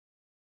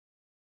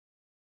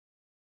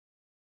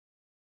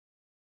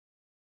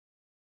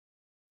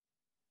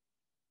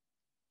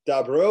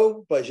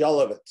Dobro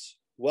Bajalovic,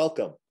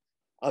 welcome.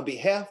 On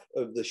behalf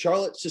of the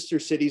Charlotte Sister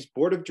Cities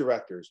Board of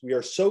Directors, we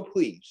are so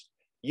pleased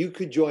you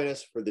could join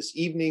us for this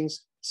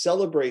evening's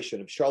celebration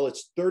of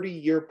Charlotte's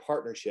 30-year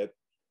partnership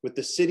with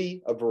the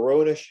city of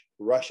Voronezh,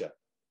 Russia.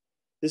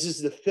 This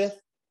is the fifth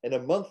in a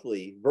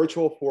monthly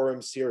virtual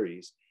forum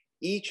series,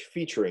 each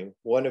featuring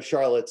one of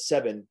Charlotte's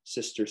 7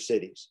 sister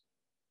cities.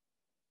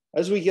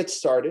 As we get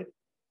started,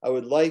 I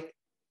would like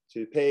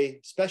to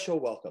pay special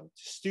welcome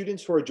to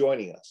students who are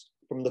joining us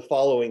from the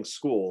following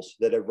schools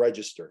that have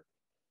registered: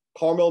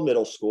 Carmel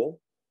Middle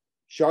School,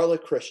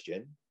 Charlotte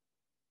Christian,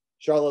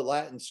 Charlotte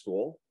Latin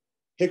School,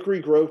 Hickory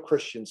Grove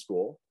Christian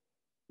School,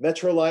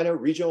 Metrolina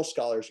Regional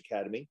Scholars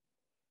Academy,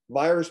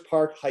 Myers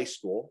Park High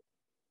School,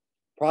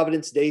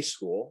 Providence Day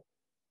School,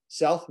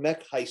 South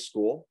Meck High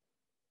School,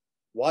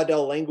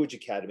 Waddell Language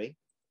Academy,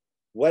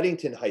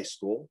 Weddington High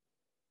School,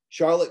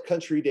 Charlotte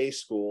Country Day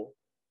School,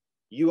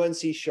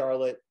 UNC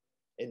Charlotte,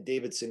 and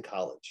Davidson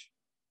College.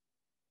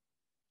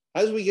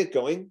 As we get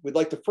going, we'd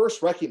like to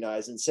first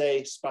recognize and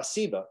say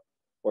spasiba,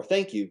 or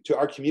thank you, to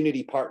our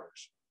community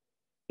partners.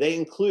 They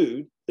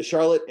include the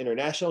Charlotte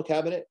International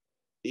Cabinet,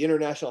 the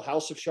International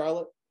House of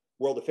Charlotte,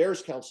 World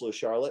Affairs Council of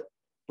Charlotte,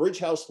 Bridge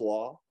House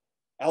Law,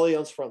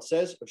 Alliance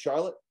Française of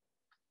Charlotte,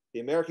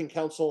 the American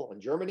Council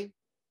on Germany,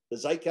 the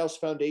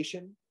Zeitgeist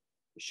Foundation,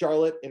 the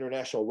Charlotte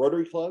International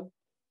Rotary Club,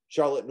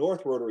 Charlotte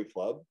North Rotary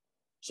Club,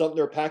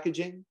 Sumter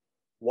Packaging,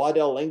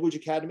 Waddell Language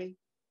Academy,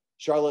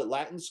 Charlotte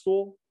Latin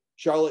School,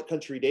 Charlotte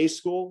Country Day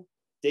School,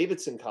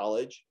 Davidson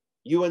College,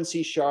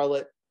 UNC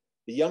Charlotte,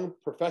 the Young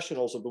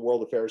Professionals of the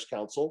World Affairs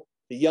Council,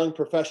 the Young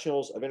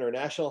Professionals of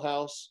International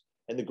House,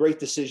 and the Great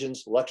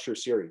Decisions Lecture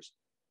Series.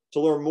 To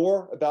learn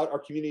more about our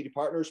community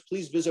partners,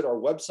 please visit our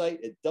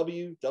website at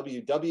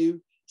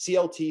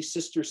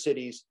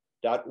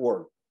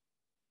www.cltsistercities.org.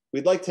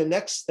 We'd like to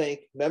next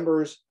thank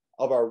members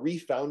of our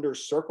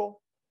Refounders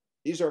Circle.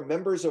 These are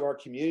members of our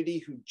community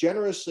who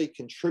generously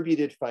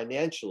contributed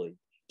financially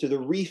to the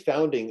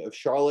refounding of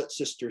Charlotte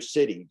Sister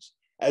Cities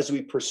as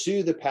we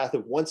pursue the path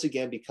of once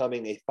again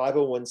becoming a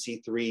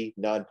 501c3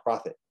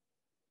 nonprofit.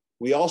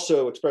 We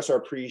also express our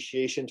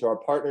appreciation to our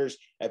partners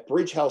at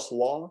Bridge House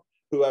Law,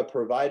 who have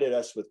provided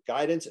us with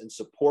guidance and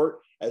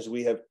support as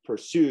we have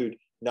pursued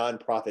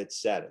nonprofit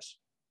status.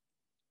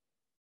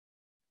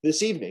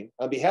 This evening,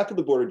 on behalf of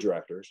the Board of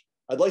Directors,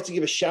 I'd like to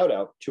give a shout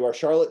out to our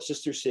Charlotte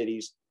Sister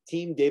Cities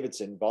Team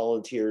Davidson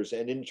volunteers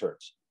and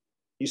interns.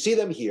 You see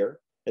them here,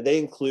 and they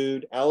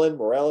include Alan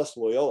Morales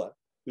Loyola,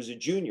 who's a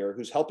junior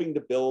who's helping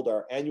to build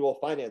our annual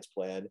finance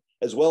plan,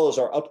 as well as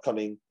our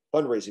upcoming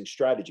fundraising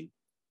strategy.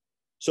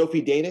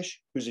 Sophie Danish,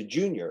 who's a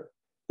junior,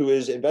 who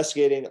is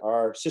investigating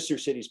our Sister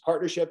Cities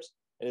partnerships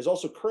and is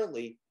also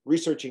currently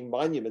researching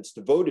monuments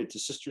devoted to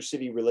sister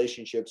city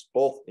relationships,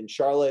 both in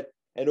Charlotte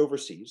and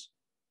overseas.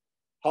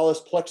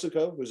 Hollis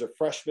Plexico, who's a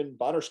freshman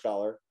Bonner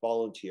Scholar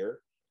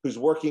volunteer, who's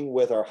working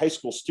with our high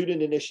school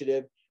student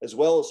initiative, as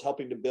well as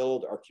helping to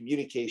build our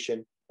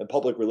communication and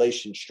public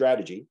relations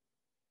strategy.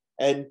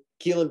 And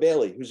Keelan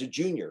Bailey, who's a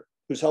junior,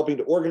 who's helping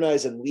to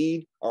organize and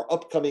lead our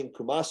upcoming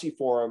Kumasi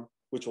Forum,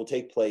 which will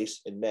take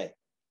place in May.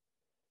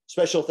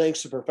 Special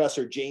thanks to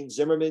Professor Jane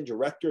Zimmerman,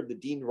 director of the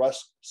Dean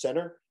Rusk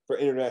Center for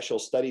International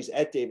Studies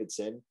at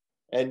Davidson,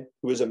 and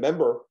who is a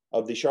member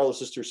of the Charlotte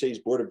Sister Cities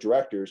Board of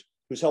Directors,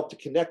 who's helped to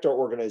connect our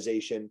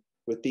organization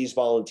with these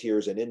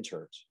volunteers and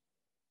interns.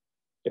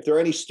 If there are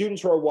any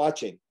students who are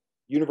watching,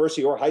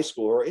 university or high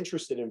school, who are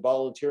interested in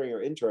volunteering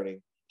or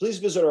interning, please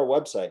visit our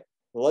website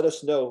and let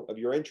us know of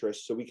your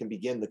interest so we can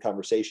begin the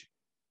conversation.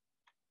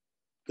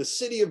 The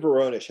city of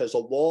Voronezh has a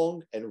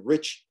long and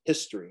rich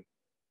history.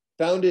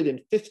 Founded in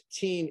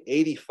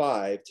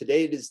 1585,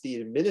 today it is the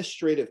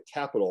administrative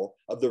capital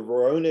of the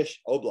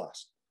Voronezh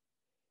Oblast.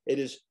 It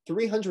is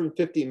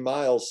 350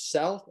 miles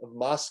south of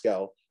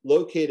Moscow,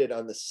 located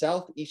on the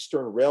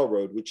Southeastern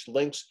Railroad, which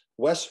links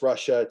West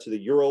Russia to the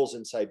Urals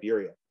and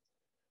Siberia.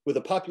 With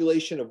a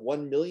population of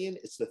 1 million,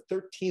 it's the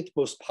 13th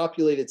most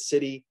populated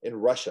city in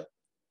Russia.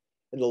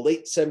 In the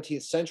late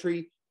 17th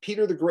century,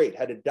 Peter the Great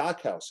had a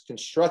dockhouse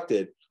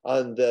constructed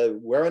on the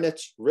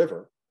Voronezh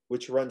River,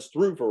 which runs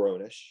through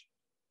Voronezh.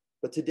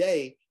 But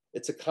today,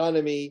 its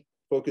economy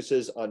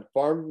focuses on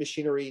farm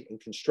machinery and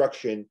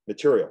construction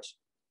materials.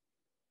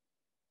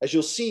 As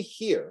you'll see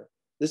here,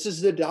 this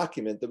is the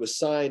document that was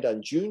signed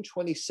on June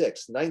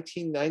 26,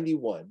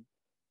 1991,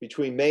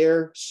 between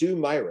Mayor Sue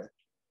Myrick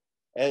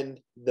and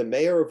the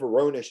mayor of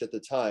Voronezh at the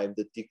time,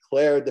 that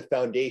declared the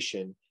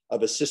foundation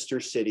of a sister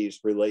cities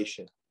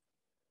relation.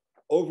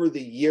 Over the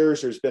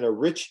years, there's been a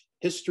rich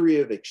history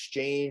of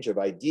exchange of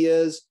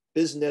ideas,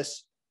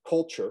 business,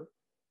 culture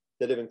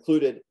that have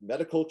included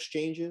medical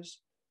exchanges,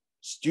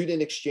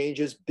 student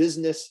exchanges,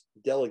 business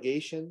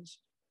delegations.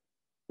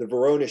 The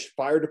Voronezh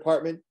Fire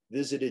Department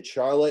visited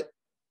Charlotte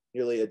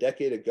nearly a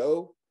decade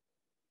ago.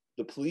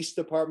 The police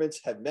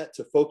departments have met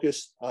to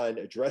focus on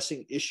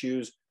addressing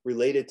issues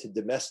related to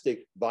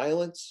domestic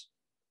violence.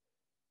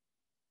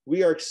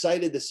 We are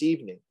excited this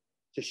evening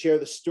to share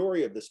the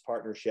story of this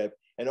partnership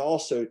and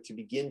also to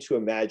begin to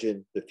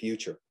imagine the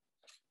future.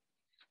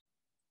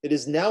 It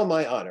is now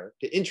my honor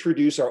to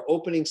introduce our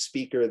opening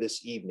speaker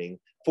this evening,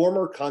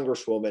 former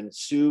Congresswoman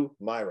Sue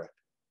Myrick.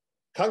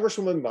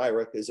 Congresswoman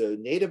Myrick is a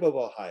native of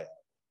Ohio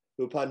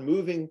who, upon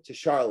moving to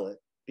Charlotte,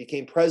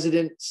 became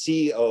president,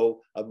 CEO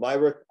of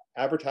Myrick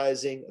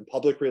Advertising and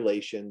Public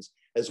Relations,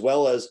 as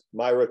well as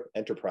Myrick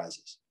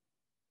Enterprises.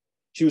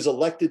 She was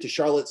elected to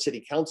Charlotte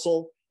City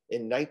Council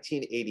in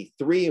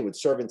 1983 and would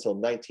serve until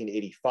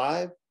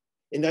 1985.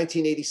 In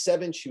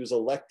 1987, she was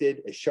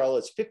elected as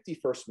Charlotte's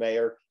 51st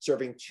mayor,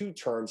 serving 2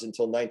 terms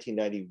until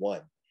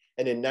 1991.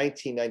 And in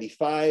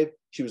 1995,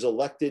 she was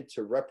elected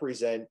to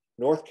represent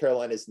North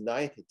Carolina's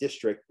 9th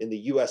district in the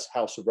US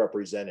House of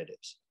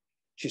Representatives.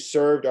 She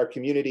served our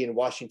community in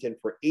Washington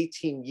for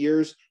 18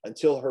 years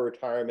until her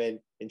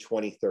retirement in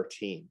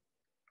 2013.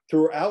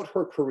 Throughout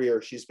her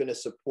career, she's been a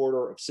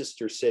supporter of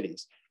sister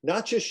cities,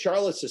 not just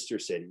Charlotte's sister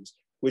cities,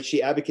 which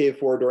she advocated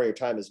for during her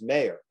time as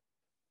mayor,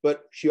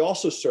 but she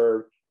also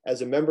served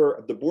as a member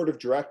of the board of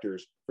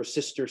directors for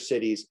Sister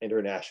Cities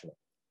International.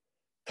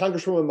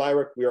 Congresswoman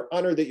Myrick, we are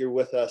honored that you're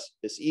with us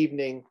this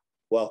evening.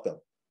 Welcome.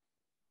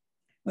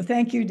 Well,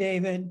 thank you,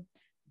 David.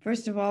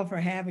 First of all, for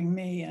having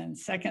me, and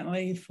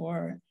secondly,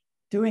 for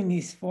doing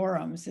these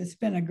forums. It's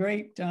been a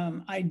great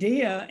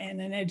idea and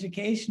an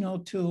educational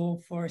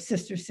tool for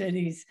sister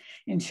cities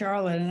in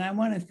Charlotte. And I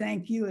want to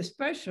thank you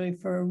especially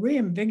for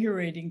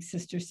reinvigorating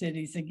sister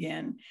cities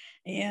again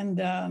and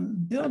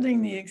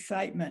building the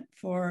excitement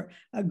for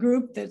a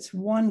group that's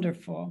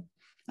wonderful.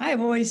 I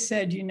have always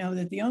said, you know,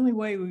 that the only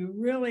way we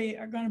really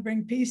are going to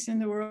bring peace in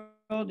the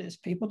world is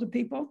people to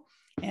people.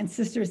 And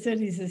Sister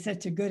Cities is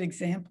such a good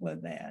example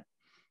of that.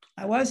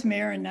 I was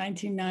mayor in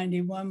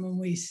 1991 when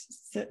we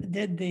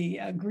did the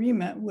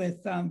agreement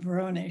with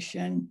Voronezh,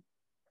 and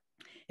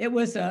it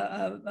was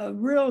a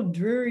real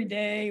dreary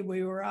day.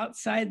 We were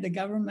outside the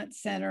government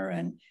center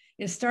and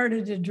it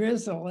started to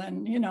drizzle,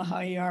 and you know how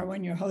you are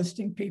when you're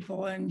hosting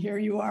people, and here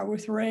you are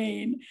with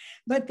rain.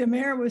 But the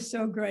mayor was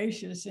so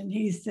gracious, and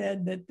he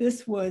said that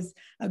this was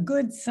a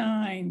good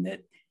sign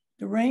that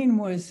the rain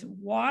was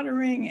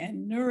watering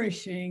and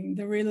nourishing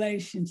the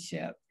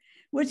relationship,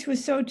 which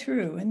was so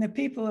true. And the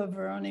people of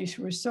Voronezh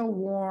were so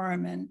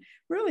warm and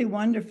really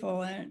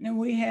wonderful. And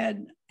we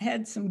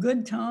had some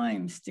good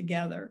times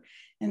together.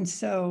 And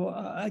so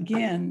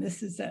again,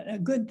 this is a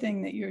good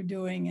thing that you're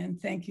doing,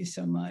 and thank you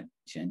so much.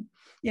 And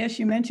yes,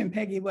 you mentioned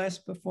Peggy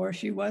West before.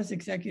 She was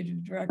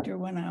executive director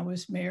when I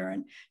was mayor,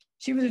 and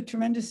she was a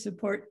tremendous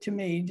support to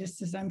me,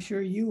 just as I'm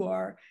sure you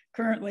are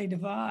currently to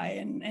Vi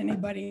and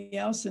anybody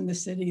else in the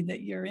city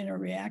that you're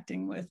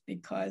interacting with,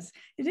 because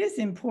it is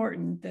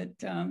important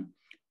that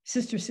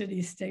Sister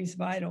Cities stays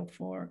vital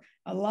for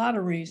a lot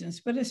of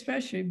reasons, but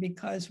especially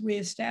because we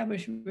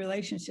establish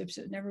relationships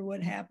that never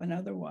would happen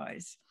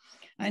otherwise.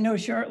 I know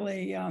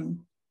shortly,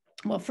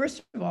 well,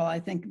 first of all, I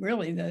think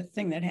really the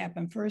thing that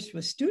happened first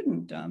was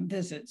student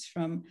visits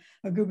from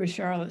a group of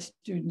Charlotte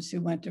students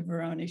who went to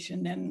Voronezh,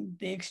 and then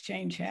the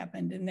exchange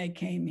happened and they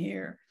came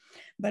here.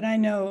 But I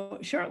know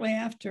shortly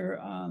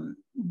after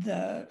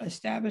the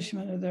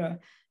establishment of the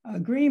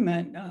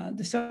agreement,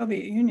 the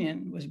Soviet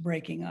Union was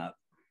breaking up.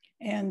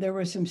 And there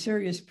were some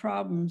serious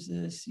problems,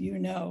 as you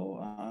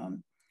know,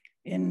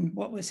 in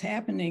what was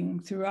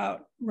happening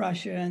throughout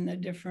Russia and the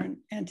different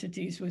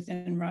entities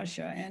within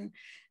Russia. And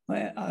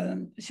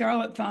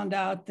Charlotte found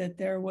out that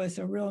there was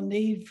a real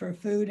need for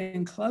food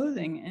and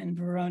clothing in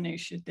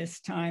Voronezh at this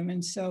time.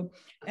 And so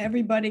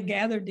everybody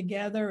gathered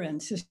together, and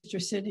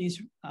Sister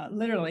Cities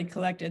literally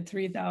collected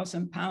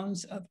 3,000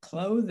 pounds of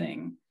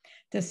clothing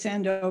to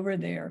send over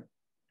there.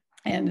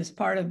 And as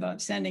part of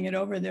sending it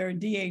over there,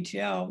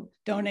 DHL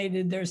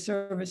donated their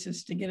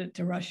services to get it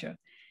to Russia.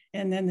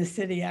 And then the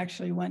city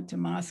actually went to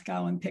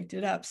Moscow and picked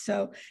it up.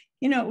 So,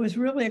 you know, it was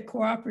really a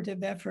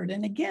cooperative effort.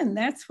 And again,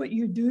 that's what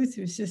you do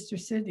through Sister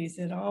Cities.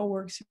 It all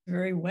works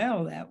very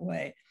well that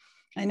way.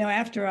 I know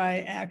after I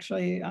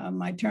actually,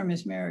 my term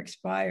as mayor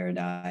expired,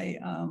 I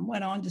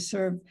went on to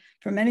serve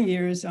for many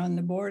years on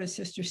the board of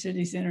Sister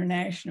Cities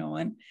International,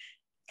 and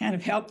kind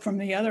of help from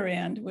the other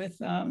end with,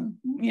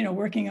 you know,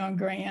 working on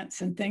grants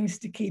and things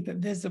to keep it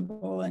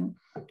visible and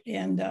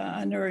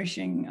a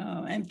nourishing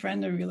and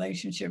friendly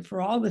relationship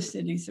for all the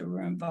cities that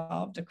were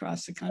involved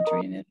across the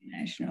country and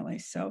internationally.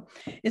 So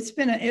it's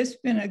been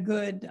a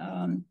good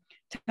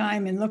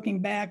time in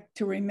looking back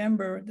to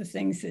remember the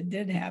things that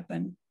did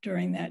happen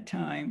during that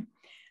time.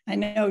 I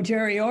know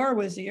Jerry Orr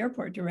was the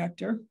airport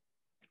director,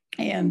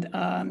 and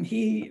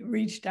he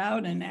reached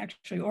out and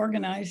actually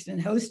organized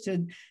and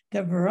hosted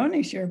the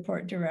Voronezh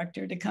airport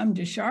director to come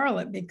to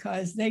Charlotte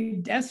because they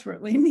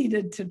desperately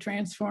needed to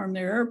transform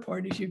their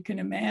airport, as you can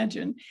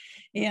imagine.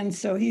 And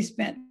so he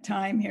spent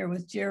time here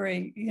with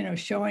Jerry, you know,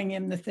 showing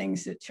him the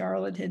things that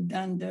Charlotte had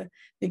done to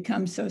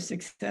become so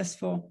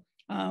successful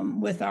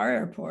with our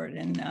airport.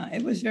 And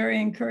it was very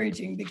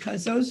encouraging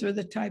because those are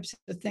the types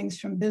of things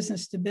from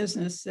business to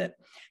business that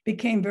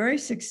became very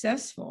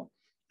successful.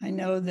 I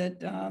know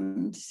that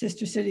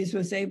Sister Cities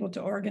was able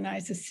to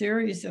organize a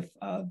series of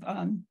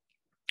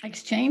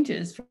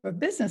exchanges for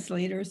business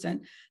leaders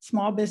and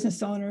small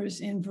business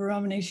owners in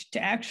Voronezh to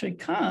actually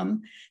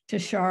come to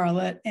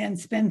Charlotte and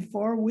spend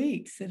 4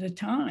 weeks at a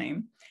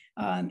time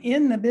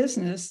in the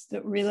business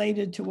that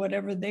related to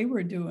whatever they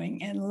were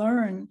doing, and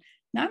learn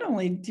not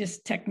only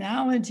just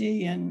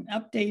technology and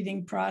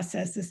updating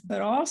processes,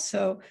 but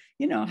also,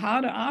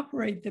 how to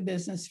operate the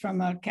business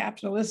from a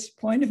capitalist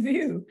point of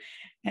view.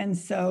 And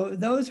so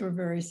those were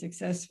very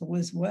successful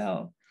as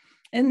well.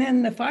 And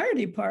then the fire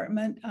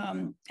department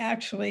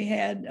actually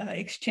had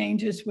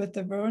exchanges with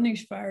the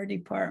Voronezh Fire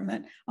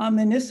Department on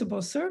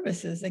municipal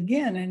services,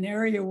 again, an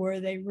area where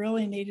they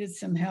really needed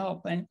some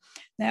help. And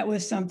that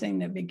was something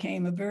that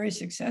became a very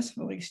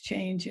successful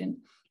exchange in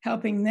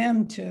helping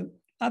them to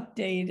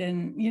update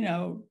and,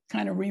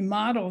 kind of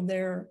remodel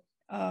their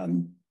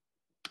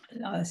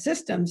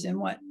systems and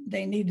what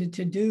they needed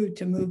to do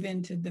to move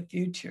into the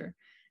future.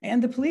 And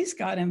the police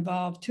got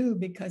involved too,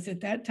 because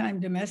at that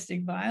time,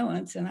 domestic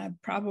violence, and I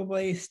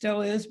probably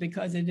still is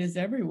because it is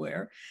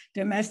everywhere,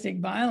 domestic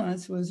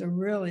violence was a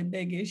really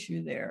big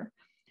issue there.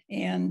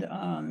 And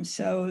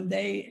so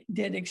they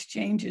did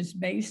exchanges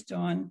based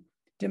on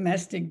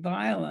domestic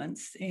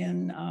violence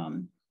and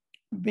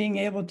being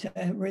able to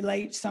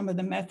relate some of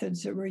the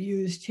methods that were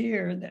used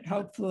here that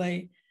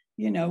hopefully,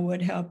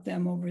 would help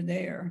them over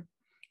there.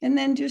 And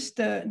then just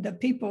the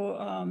people,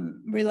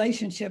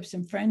 relationships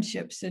and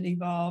friendships that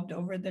evolved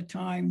over the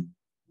time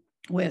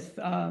with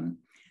the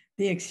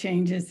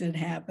exchanges that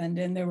happened.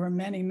 And there were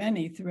many,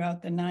 many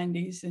throughout the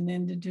 90s and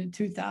into the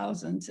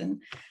 2000s.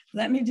 And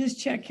let me just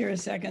check here a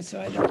second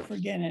so I don't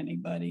forget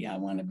anybody. I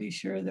want to be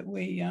sure that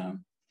we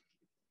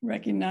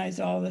recognize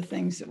all the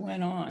things that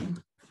went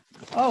on.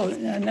 Oh,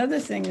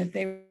 another thing that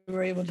they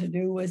were able to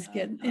do was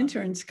get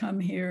interns come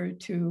here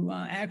to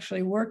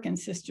actually work in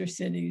sister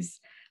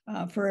cities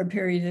for a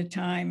period of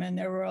time. And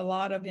there were a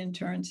lot of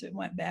interns that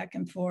went back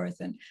and forth.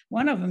 And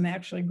one of them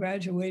actually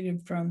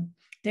graduated from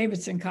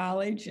Davidson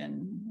College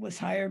and was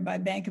hired by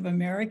Bank of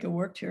America,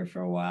 worked here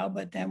for a while,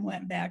 but then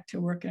went back to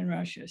work in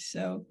Russia.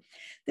 So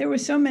there were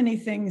so many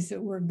things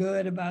that were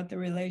good about the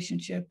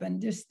relationship.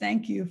 And just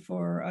thank you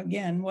for,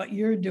 again, what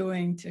you're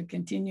doing to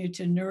continue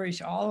to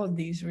nourish all of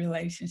these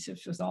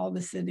relationships with all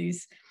the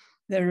cities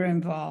that are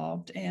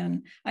involved.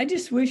 And I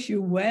just wish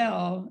you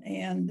well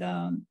and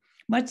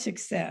much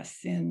success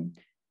in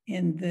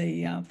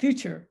the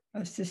future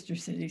of Sister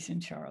Cities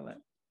in Charlotte.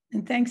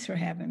 And thanks for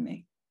having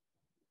me.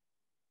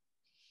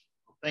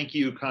 Thank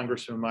you,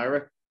 Congressman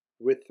Myrick.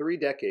 With 3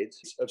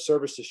 decades of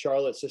service to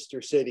Charlotte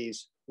Sister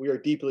Cities, we are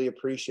deeply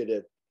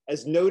appreciative.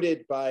 As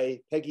noted by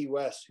Peggy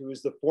West, who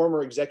is the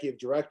former executive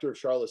director of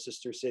Charlotte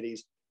Sister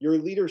Cities, your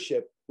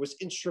leadership was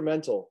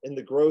instrumental in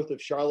the growth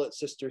of Charlotte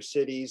Sister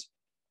Cities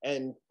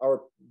and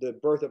the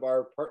birth of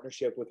our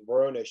partnership with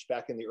Voronezh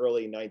back in the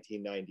early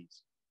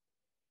 1990s.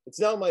 It's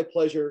now my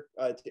pleasure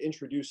to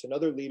introduce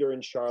another leader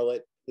in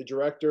Charlotte, the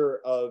director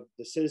of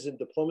the Citizen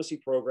Diplomacy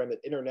Program at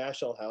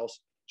International House,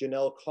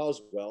 Janelle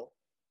Coswell.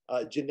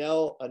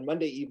 Janelle, on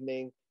Monday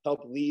evening,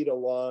 helped lead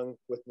along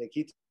with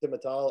Nikita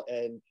Mittal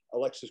and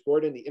Alexis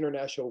Gordon, the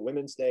International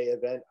Women's Day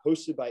event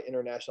hosted by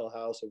International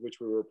House, of which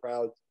we were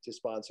proud to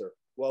sponsor.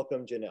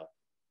 Welcome, Janelle.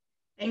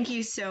 Thank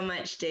you so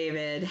much,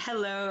 David.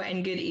 Hello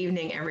and good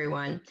evening,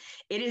 everyone.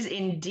 It is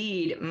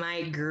indeed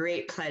my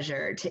great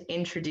pleasure to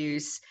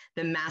introduce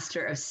the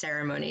Master of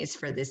Ceremonies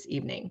for this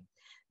evening.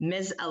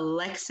 Ms.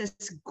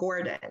 Alexis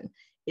Gordon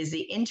is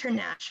the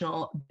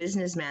International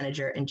Business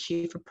Manager and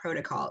Chief of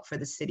Protocol for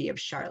the City of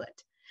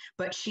Charlotte,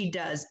 but she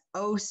does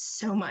oh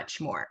so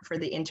much more for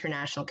the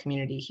international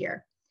community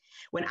here.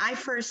 When I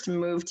first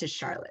moved to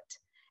Charlotte,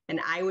 and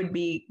I would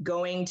be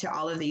going to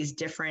all of these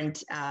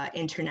different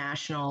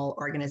international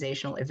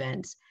organizational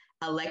events,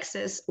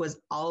 Alexis was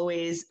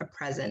always a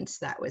presence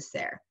that was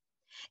there.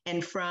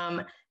 And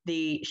from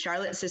the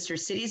Charlotte Sister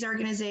Cities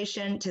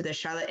organization to the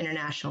Charlotte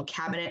International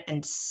Cabinet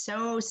and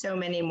so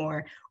many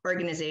more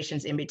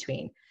organizations in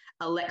between,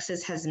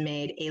 Alexis has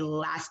made a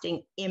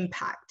lasting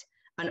impact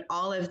on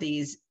all of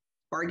these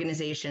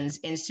organizations,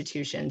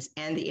 institutions,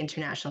 and the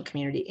international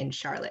community in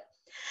Charlotte.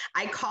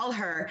 I call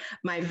her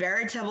my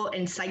veritable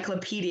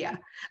encyclopedia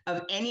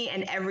of any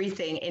and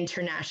everything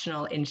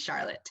international in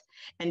Charlotte.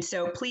 And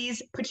so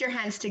please put your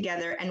hands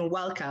together and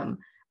welcome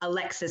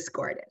Alexis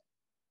Gordon.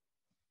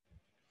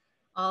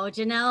 Oh,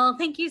 Janelle,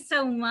 thank you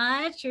so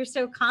much. You're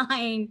so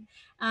kind.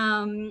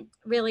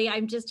 Really,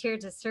 I'm just here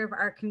to serve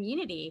our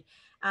community.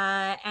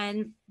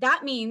 And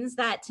that means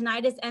that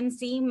tonight as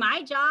MC,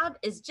 my job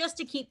is just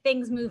to keep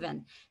things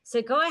moving.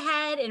 So go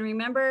ahead and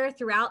remember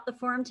throughout the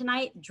forum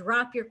tonight,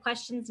 drop your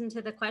questions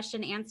into the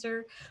question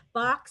answer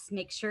box.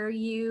 Make sure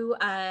you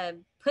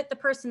put the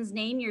person's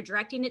name you're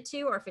directing it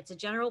to, or if it's a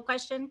general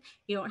question,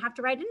 you don't have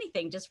to write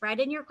anything, just write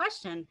in your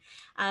question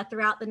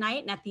throughout the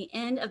night. And at the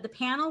end of the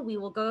panel, we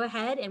will go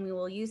ahead and we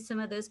will use some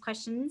of those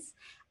questions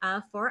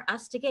for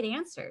us to get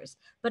answers.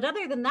 But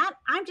other than that,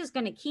 I'm just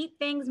going to keep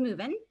things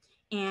moving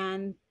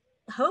and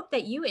hope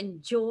that you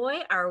enjoy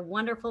our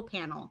wonderful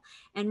panel.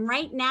 And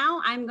right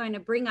now, I'm going to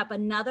bring up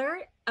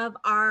another of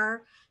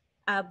our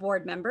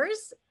board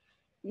members,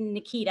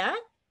 Nikita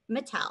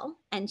Mattel,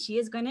 and she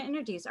is going to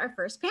introduce our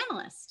first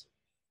panelist.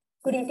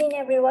 Good evening,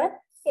 everyone.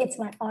 It's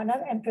my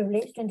honor and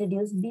privilege to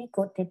introduce B.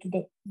 Kote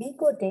today. B.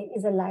 Kote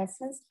is a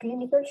licensed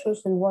clinical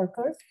social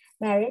worker,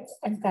 marriage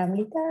and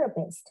family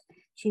therapist.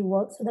 She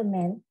works with the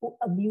men who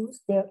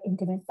abuse their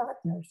intimate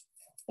partners.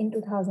 In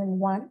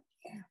 2001,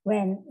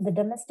 when the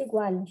domestic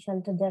violence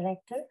shelter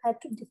director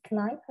had to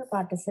decline her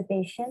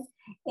participation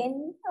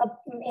in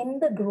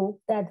the group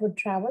that would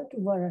travel to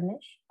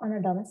Voronezh on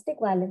a domestic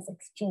violence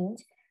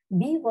exchange,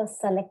 B was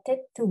selected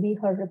to be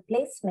her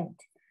replacement.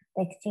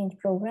 The exchange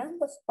program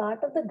was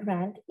part of the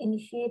grant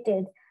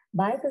initiated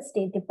by the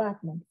State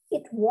Department.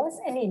 It was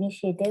an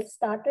initiative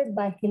started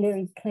by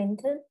Hillary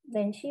Clinton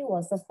when she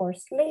was the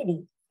First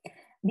Lady.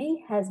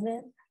 B has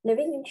been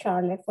living in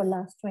Charlotte for the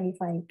last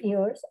 25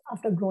 years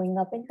after growing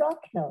up in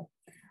Rock Hill.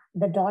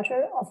 The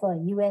daughter of a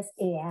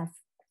USAF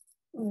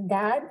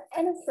dad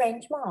and a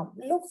French mom.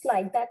 Looks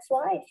like that's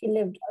why she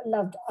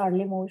loved our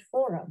Limoges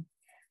Forum.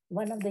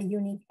 One of the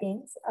unique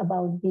things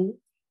about B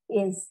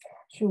is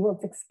she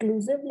works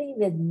exclusively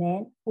with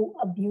men who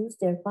abuse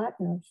their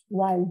partners.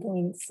 While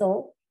doing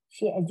so,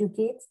 she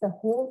educates the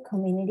whole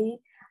community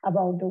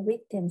about the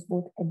victims,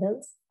 both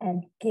adults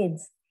and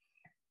kids.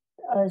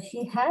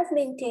 She has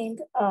maintained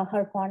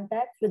her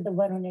contacts with the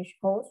Voronezh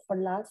host for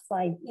the last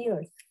 5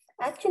 years.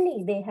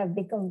 Actually, they have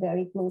become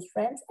very close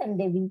friends and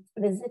they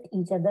visit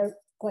each other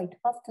quite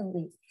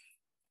oftenly.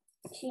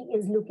 She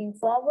is looking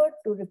forward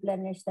to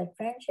replenish that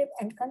friendship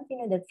and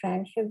continue that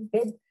friendship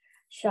with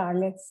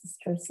Charlotte's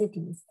sister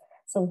cities.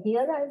 So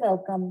here I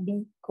welcome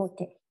B.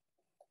 Kote.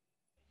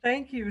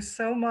 Thank you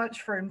so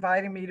much for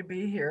inviting me to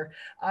be here.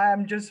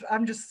 I'm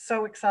just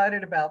so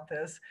excited about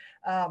this.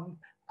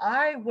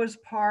 I was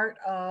part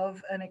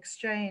of an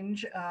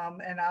exchange,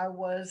 and I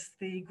was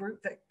the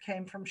group that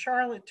came from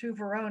Charlotte to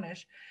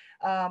Voronezh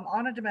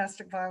on a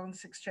domestic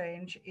violence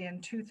exchange in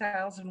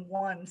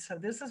 2001. So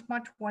this is my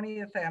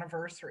 20th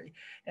anniversary,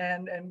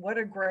 and what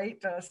a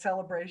great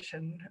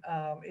celebration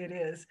it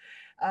is.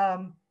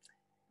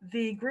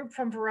 The group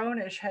from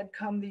Voronezh had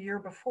come the year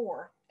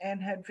before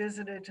and had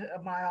visited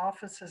my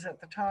offices at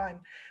the time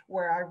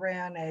where I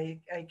ran a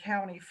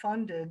county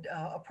funded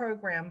a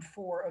program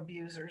for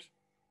abusers.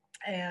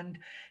 And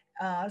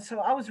so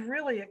I was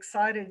really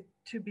excited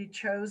to be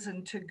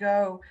chosen to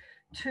go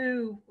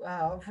to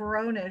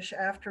Voronezh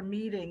after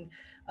meeting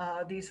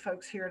these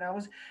folks here.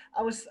 And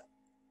I was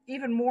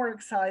even more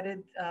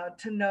excited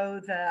to know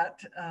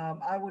that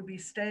I would be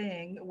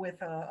staying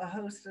with a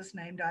hostess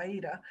named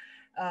Aida,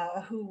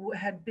 who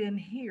had been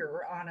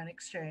here on an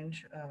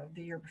exchange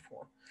the year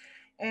before.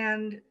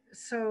 And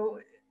so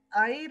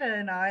Aida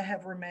and I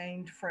have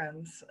remained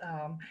friends.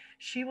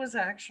 She was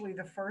actually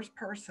the first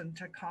person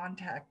to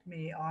contact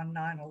me on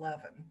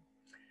 9/11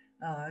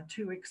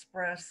 to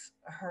express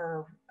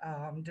her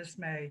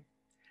dismay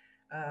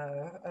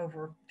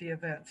over the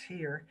events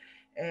here.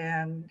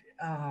 And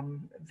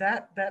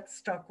that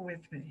stuck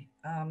with me.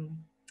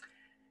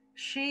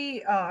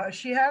 She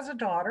has a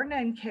daughter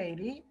named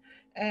Katie,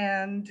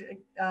 and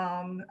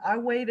I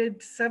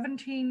waited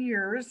 17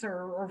 years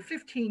or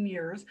 15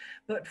 years,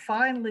 but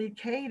finally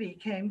Katie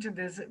came to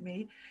visit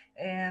me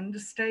and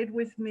stayed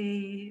with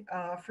me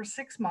for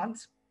 6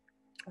 months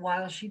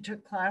while she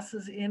took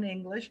classes in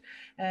English.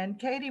 And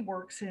Katie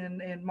works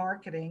in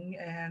marketing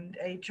and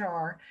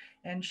HR,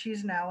 and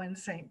she's now in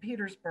St.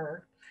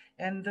 Petersburg.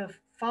 And the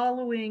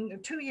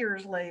following 2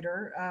 years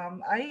later,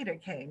 Aida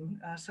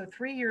came. So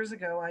 3 years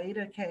ago,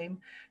 Aida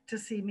came to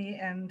see me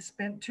and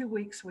spent 2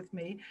 weeks with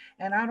me.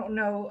 And I don't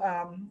know,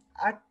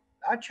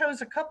 I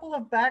chose a couple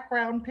of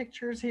background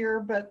pictures here,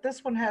 but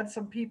this one had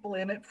some people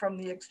in it from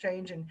the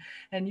exchange,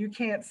 and you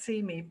can't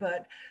see me.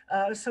 But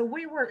so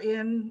we were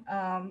in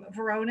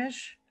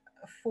Voronezh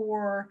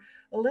for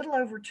a little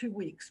over 2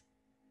 weeks.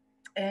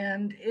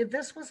 And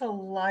this was a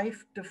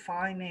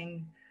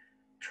life-defining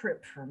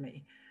trip for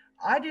me.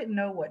 I didn't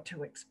know what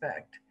to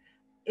expect.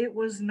 It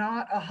was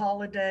not a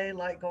holiday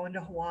like going to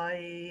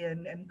Hawaii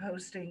and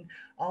posting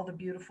all the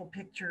beautiful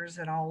pictures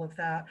and all of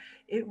that.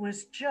 It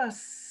was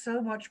just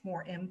so much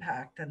more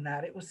impact than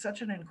that. It was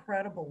such an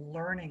incredible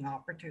learning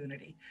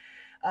opportunity.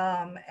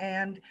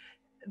 And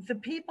the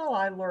people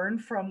I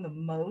learned from the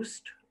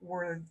most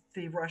were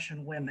the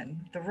Russian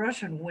women. The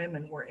Russian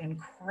women were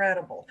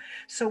incredible.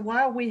 So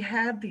while we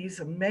had these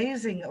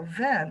amazing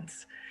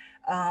events,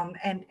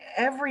 and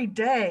every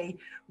day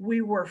we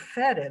were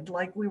feted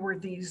like we were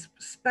these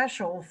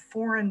special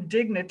foreign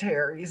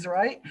dignitaries,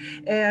 right?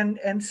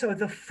 And so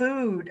the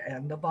food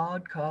and the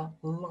vodka,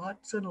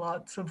 lots and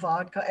lots of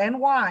vodka and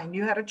wine.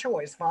 You had a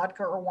choice,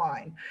 vodka or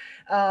wine.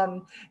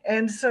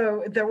 And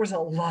so there was a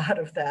lot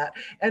of that.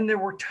 And there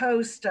were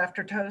toast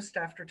after toast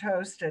after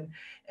toast.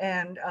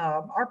 And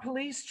our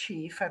police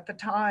chief at the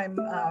time,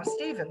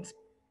 Stevens,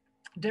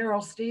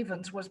 Daryl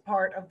Stevens was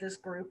part of this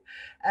group,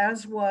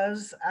 as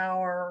was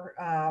our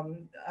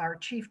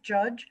chief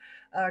judge,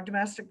 our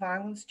domestic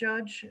violence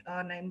judge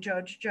named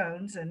Judge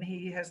Jones, and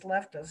he has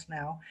left us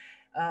now,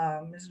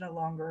 is no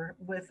longer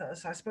with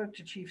us. I spoke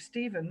to Chief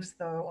Stevens,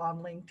 though,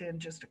 on LinkedIn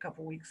just a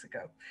couple weeks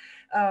ago.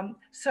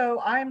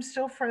 So I'm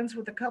still friends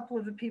with a couple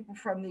of the people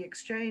from the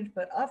exchange,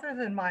 but other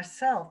than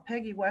myself,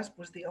 Peggy West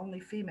was the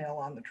only female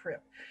on the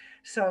trip.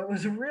 So it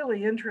was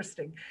really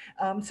interesting.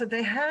 So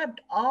they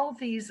had all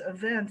these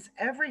events,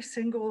 every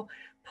single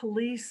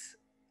police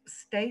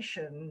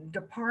station,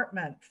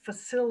 department,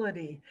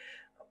 facility,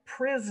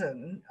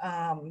 prison,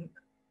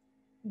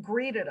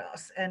 greeted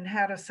us and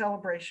had a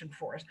celebration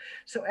for us.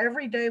 So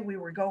every day we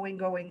were going.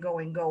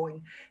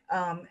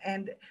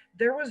 And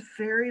there was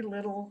very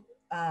little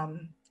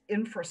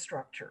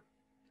infrastructure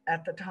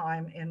at the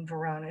time in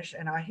Voronezh.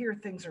 And I hear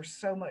things are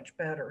so much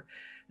better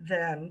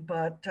then,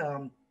 but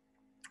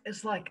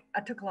it's like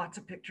I took lots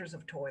of pictures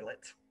of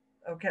toilets.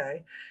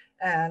 Okay.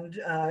 And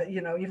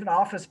even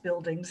office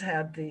buildings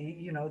had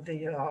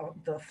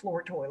the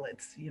floor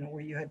toilets,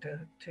 where you had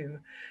to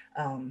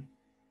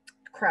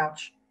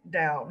crouch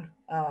down.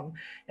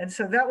 And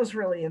so that was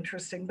really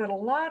interesting. But a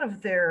lot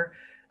of their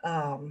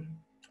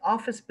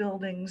office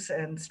buildings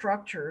and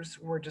structures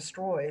were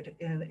destroyed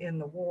in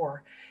the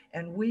war.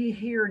 And we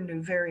here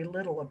knew very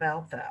little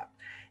about that.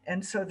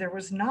 And so there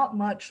was not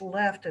much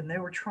left, and they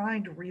were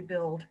trying to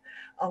rebuild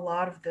a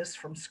lot of this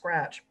from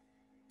scratch.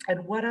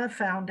 And what I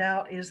found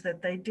out is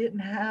that they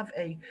didn't have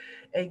a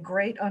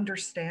great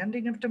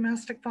understanding of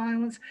domestic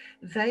violence.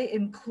 They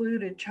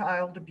included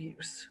child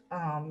abuse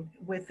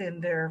within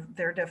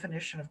their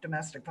definition of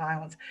domestic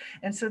violence.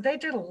 And so they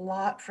did a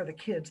lot for the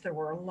kids. There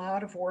were a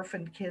lot of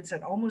orphaned kids,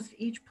 and almost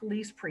each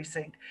police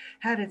precinct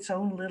had its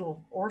own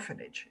little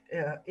orphanage,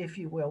 if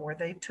you will, where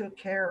they took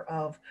care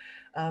of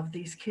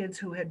these kids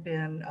who had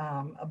been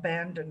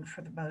abandoned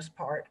for the most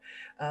part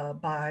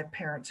by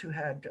parents who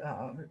had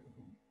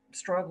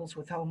struggles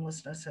with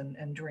homelessness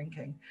and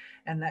drinking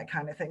and that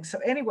kind of thing. So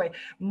anyway,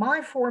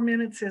 my 4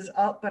 minutes is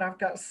up, but I've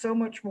got so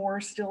much more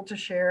still to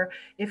share.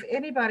 If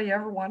anybody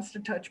ever wants to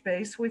touch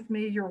base with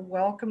me, you're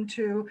welcome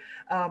to.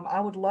 I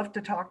would love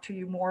to talk to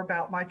you more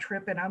about my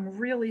trip, and I'm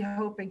really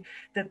hoping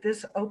that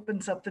this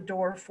opens up the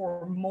door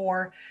for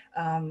more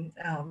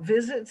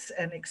visits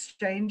and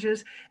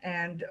exchanges.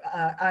 And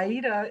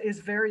Aida is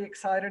very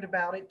excited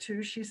about it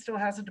too. She still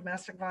has a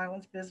domestic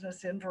violence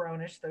business in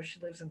Voronezh, though she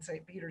lives in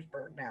St.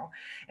 Petersburg now.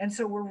 And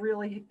so we're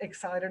really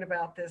excited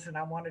about this, and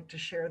I wanted to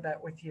share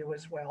that with you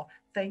as well.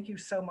 Thank you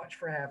so much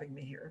for having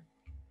me here.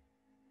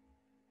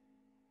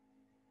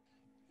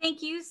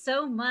 Thank you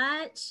so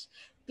much.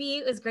 Bea,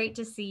 it was great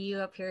to see you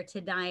up here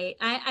tonight.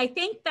 I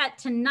think that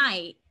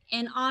tonight,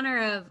 in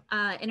honor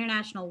of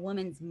International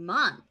Women's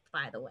Month,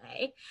 by the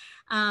way,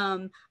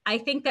 I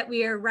think that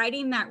we are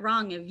righting that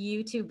wrong of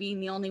you two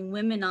being the only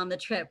women on the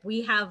trip.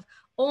 We have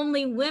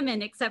only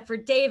women except for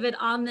David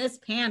on this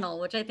panel,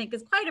 which I think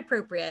is quite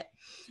appropriate.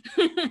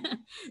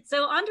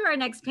 So on to our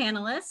next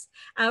panelist.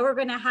 We're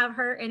going to have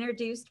her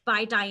introduced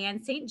by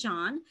Diane St.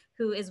 John,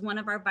 who is one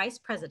of our vice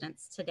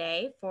presidents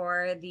today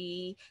for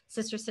the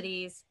Sister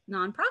Cities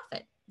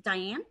nonprofit.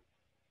 Diane?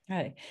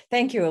 Hi.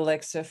 Thank you,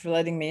 Alexa, for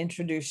letting me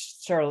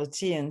introduce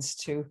Charlotteans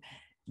to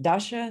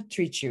Dasha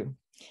Trichu.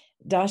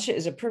 Dasha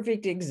is a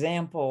perfect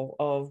example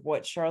of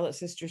what Charlotte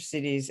Sister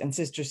Cities and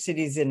Sister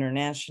Cities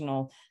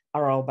International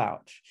are all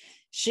about.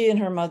 She and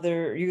her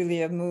mother,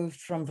 Yulia, moved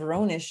from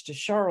Voronezh to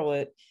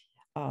Charlotte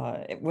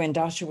when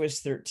Dasha was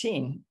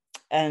 13.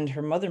 And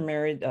her mother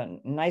married a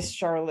nice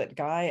Charlotte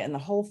guy, and the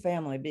whole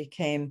family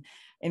became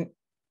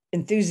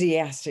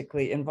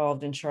enthusiastically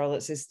involved in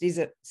Charlotte's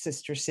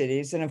sister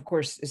cities, and of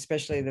course,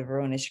 especially the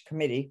Voronezh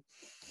Committee.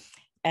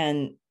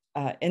 And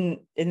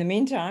in the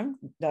meantime,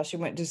 Dasha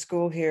went to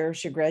school here.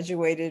 She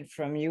graduated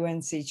from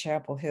UNC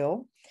Chapel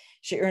Hill.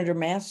 She earned her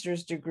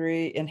master's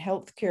degree in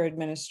healthcare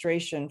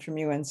administration from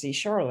UNC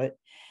Charlotte,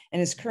 and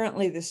is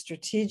currently the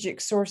strategic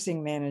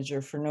sourcing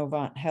manager for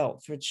Novant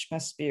Health, which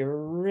must be a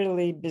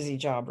really busy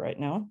job right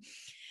now.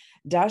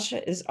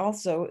 Dasha is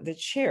also the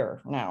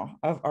chair now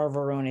of our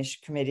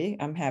Voronezh committee,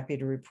 I'm happy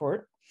to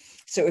report.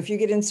 So if you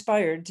get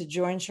inspired to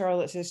join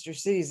Charlotte Sister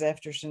Cities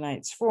after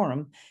tonight's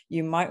forum,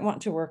 you might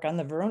want to work on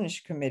the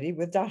Voronezh committee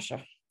with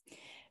Dasha.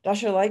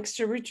 Dasha likes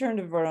to return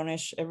to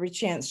Voronezh every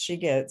chance she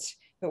gets,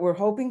 but we're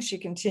hoping she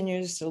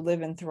continues to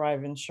live and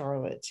thrive in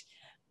Charlotte.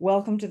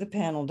 Welcome to the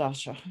panel,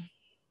 Dasha.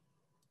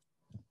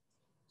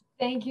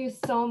 Thank you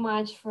so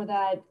much for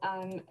that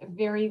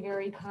very,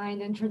 very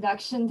kind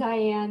introduction,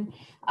 Diane.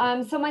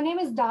 So my name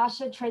is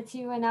Dasha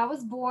Trichu, and I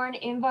was born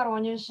in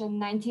Voronezh in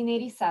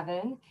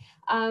 1987.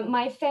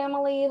 My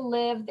family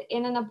lived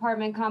in an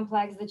apartment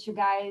complex that you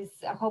guys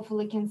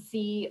hopefully can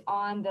see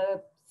on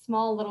the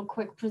small little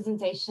quick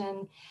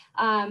presentation,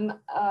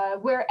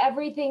 where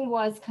everything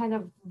was kind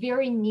of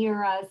very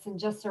near us and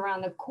just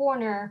around the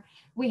corner.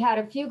 We had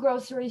a few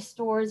grocery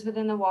stores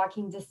within the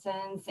walking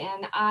distance,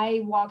 and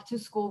I walked to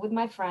school with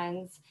my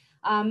friends.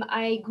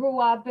 I grew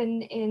up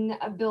in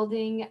a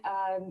building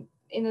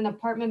in an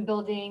apartment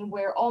building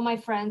where all my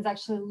friends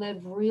actually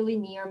lived really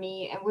near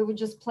me, and we would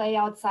just play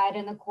outside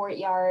in the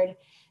courtyard.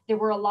 There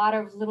were a lot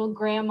of little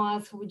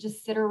grandmas who would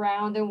just sit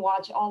around and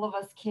watch all of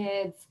us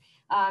kids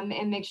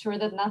and make sure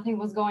that nothing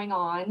was going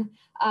on.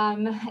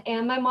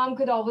 And my mom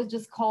could always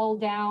just call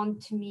down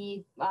to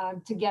me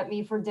to get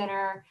me for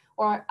dinner,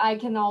 or I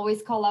can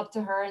always call up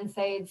to her and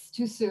say it's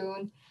too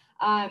soon.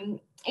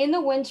 In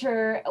the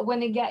winter,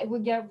 when it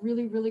would get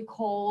really, really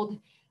cold,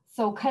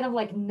 so kind of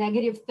like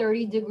negative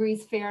 30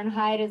 degrees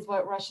Fahrenheit is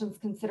what Russians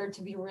consider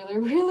to be really,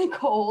 really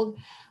cold.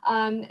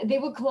 They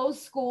would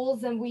close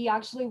schools, and we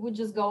actually would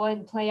just go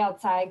and play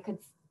outside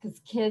because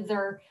kids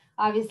are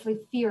obviously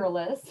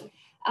fearless.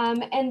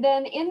 And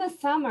then in the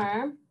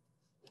summer,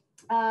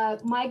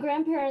 my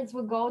grandparents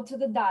would go to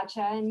the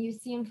dacha, and you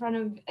see in front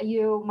of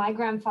you my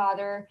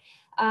grandfather,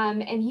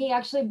 and he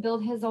actually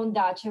built his own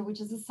dacha, which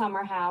is a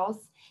summer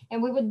house.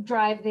 And we would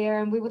drive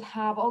there, and we would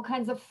have all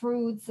kinds of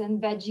fruits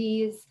and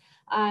veggies,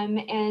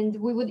 and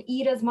we would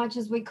eat as much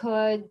as we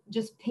could,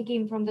 just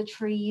picking from the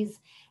trees.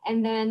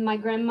 And then my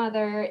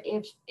grandmother,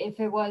 if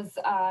it was,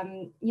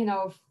 you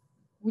know, if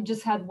we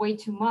just had way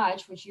too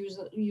much, which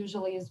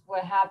usually is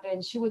what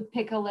happened, she would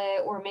pickle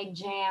it or make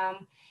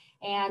jam,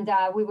 and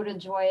we would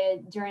enjoy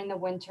it during the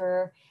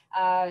winter,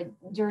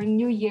 during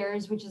New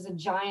Year's, which is a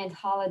giant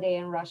holiday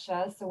in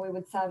Russia. So we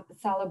would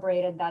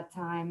celebrate at that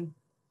time.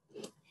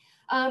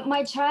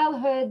 My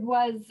childhood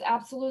was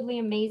absolutely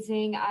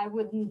amazing. I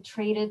wouldn't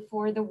trade it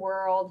for the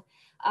world.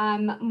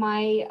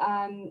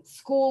 My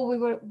school,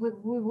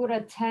 we would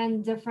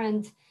attend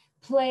different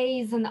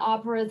plays and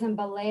operas and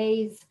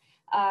ballets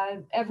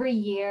every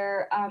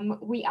year.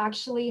 We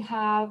actually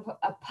have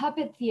a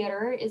puppet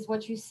theater, is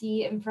what you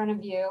see in front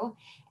of you.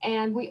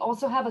 And we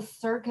also have a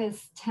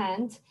circus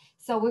tent.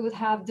 So we would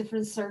have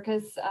different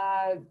circus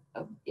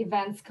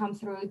events come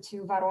through to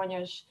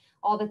Voronezh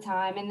all the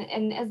time.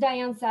 And as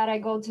Diane said, I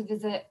go to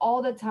visit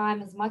all the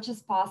time as much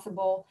as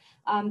possible.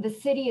 The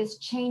city is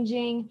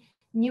changing,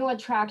 new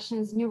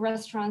attractions, new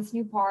restaurants,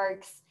 new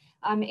parks.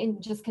 It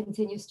just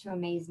continues to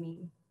amaze me.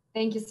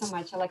 Thank you so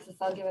much, Alexis.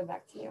 I'll give it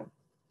back to you.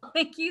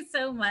 Thank you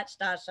so much,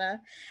 Dasha,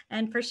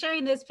 and for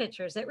sharing those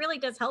pictures. It really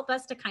does help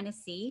us to kind of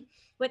see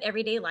what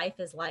everyday life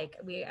is like.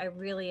 I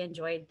really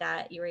enjoyed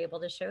that you were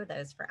able to show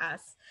those for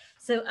us.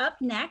 So up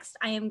next,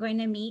 I'm going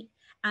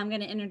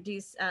to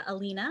introduce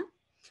Alina.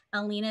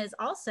 Alina is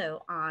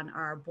also on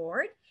our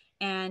board,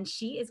 and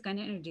she is going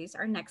to introduce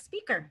our next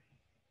speaker.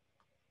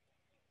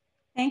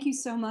 Thank you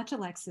so much,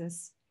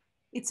 Alexis.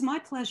 It's my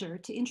pleasure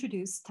to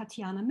introduce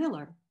Tatiana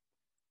Miller.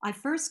 I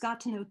first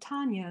got to know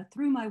Tanya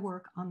through my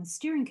work on the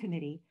steering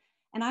committee,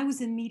 and I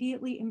was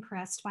immediately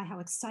impressed by how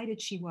excited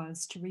she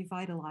was to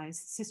revitalize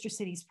Sister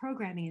Cities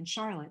programming in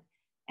Charlotte,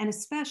 and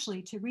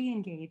especially to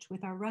re-engage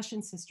with our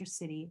Russian sister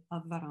city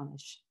of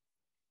Voronezh.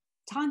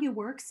 Tanya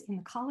works in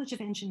the College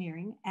of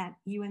Engineering at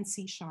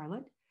UNC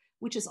Charlotte,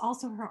 which is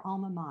also her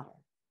alma mater.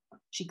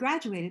 She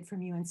graduated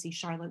from UNC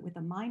Charlotte with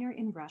a minor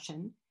in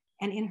Russian,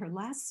 and in her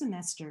last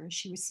semester,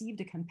 she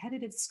received a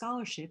competitive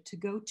scholarship to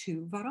go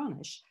to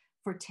Voronezh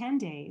for 10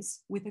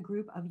 days with a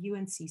group of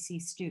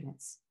UNCC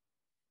students.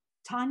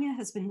 Tanya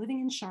has been living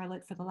in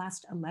Charlotte for the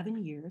last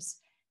 11 years,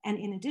 and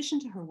in addition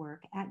to her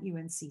work at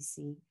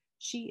UNCC,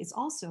 she is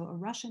also a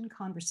Russian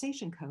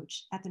conversation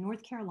coach at the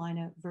North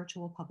Carolina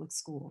Virtual Public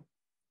School.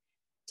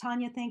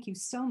 Tanya, thank you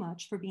so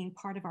much for being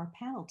part of our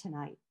panel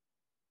tonight.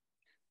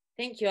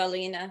 Thank you,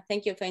 Alina.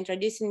 Thank you for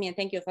introducing me, and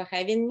thank you for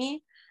having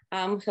me.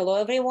 Hello,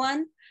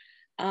 everyone.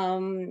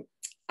 I'm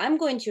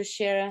going to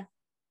share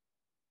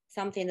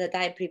something that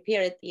I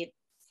prepared. It's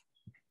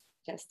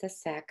just a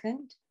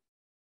second.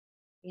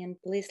 And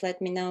please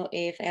let me know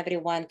if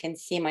everyone can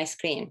see my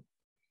screen.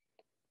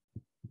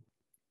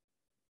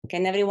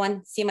 Can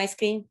everyone see my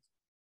screen?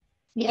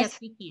 Yes,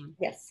 we can.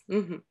 Yes.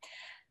 Mm-hmm.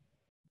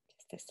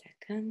 Just a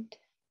second.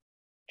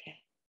 Okay.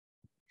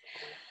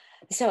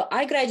 So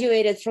I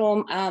graduated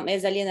from,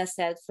 as Alina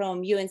said,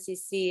 from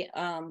UNCC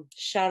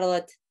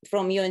Charlotte,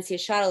 from UNC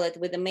Charlotte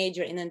with a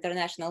major in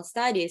international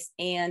studies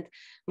and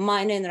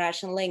minor in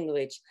Russian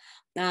language.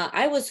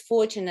 I was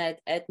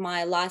fortunate at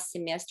my last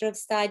semester of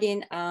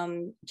studying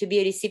to be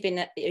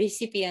a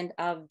recipient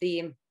of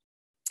the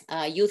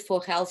Youth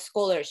for Health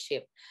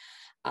Scholarship.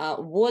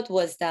 What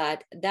was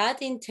that?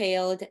 That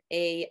entailed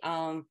a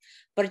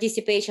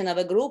participation of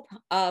a group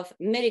of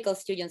medical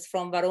students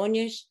from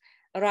Voronezh,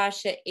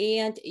 Russia,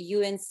 and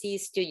UNC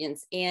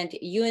students. And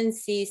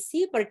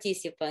UNCC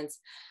participants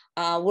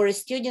were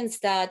students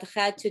that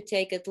had to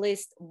take at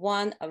least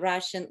one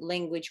Russian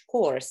language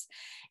course.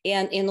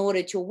 And in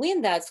order to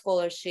win that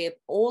scholarship,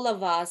 all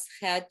of us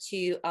had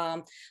to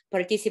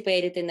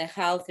participate in a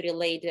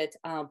health-related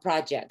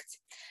project.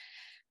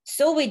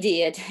 So we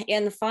did,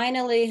 and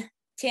finally,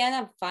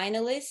 10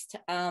 finalists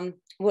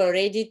were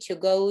ready to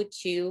go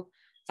to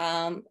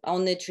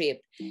on the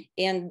trip.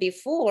 And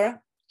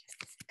before,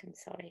 just a second,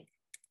 sorry,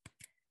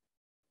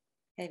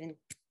 having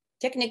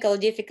technical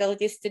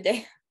difficulties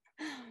today.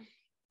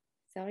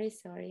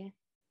 Sorry.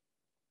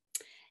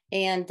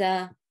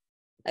 And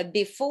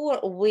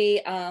before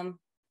we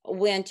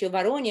went to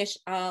Voronezh,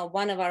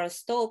 one of our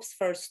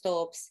first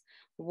stops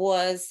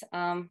was,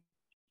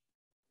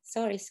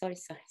 sorry.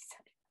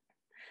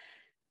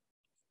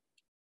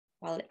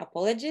 Well,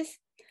 apologies.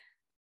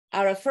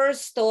 Our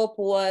first stop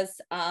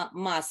was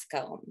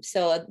Moscow.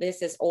 So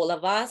this is all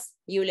of us,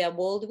 Yulia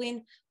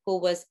Baldwin, who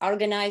was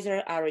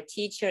organizer, our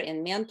teacher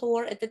and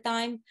mentor at the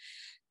time.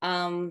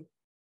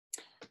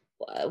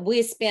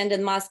 We spent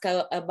in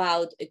Moscow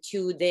about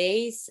 2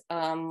 days.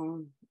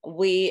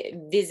 We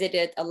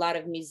visited a lot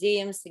of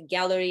museums,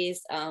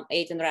 galleries,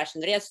 ate in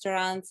Russian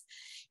restaurants,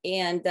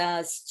 and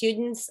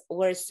students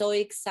were so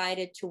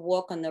excited to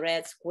walk on the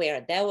Red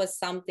Square. That was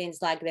something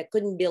like they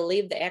couldn't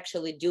believe they're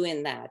actually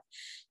doing that.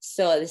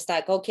 So it's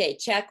like, okay,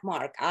 check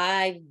mark,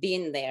 I've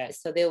been there.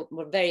 So they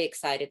were very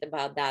excited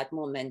about that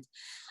moment.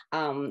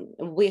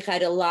 We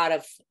had a lot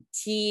of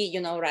tea,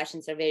 you know,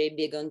 Russians are very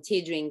big on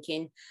tea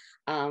drinking.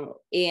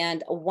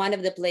 And one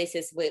of the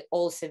places we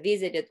also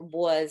visited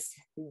was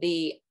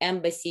the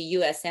embassy,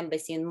 US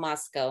embassy in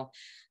Moscow.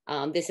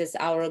 This is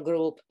our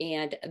group,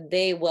 and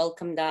they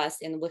welcomed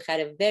us, and we had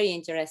a very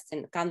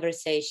interesting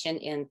conversation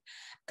and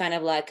kind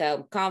of like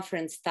a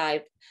conference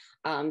type.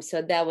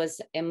 So that was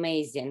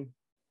amazing.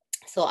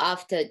 So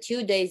after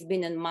 2 days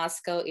being in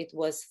Moscow, it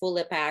was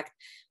fully packed.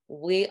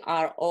 We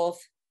are off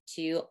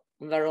to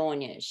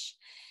Voronezh.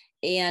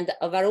 And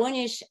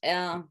Voronezh,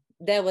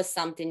 that was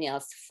something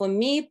else. For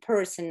me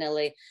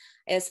personally,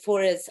 as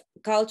far as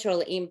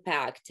cultural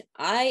impact,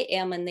 I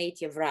am a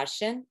native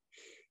Russian.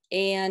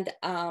 And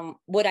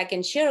what I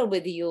can share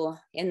with you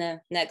in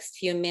the next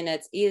few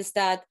minutes is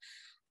that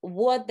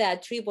what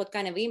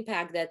kind of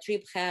impact that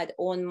trip had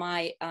on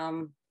my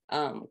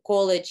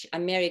college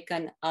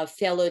American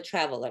fellow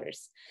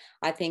travelers.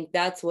 I think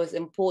that was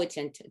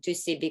important to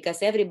see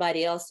because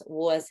everybody else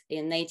was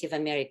a Native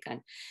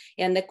American.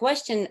 And the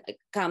question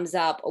comes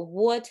up,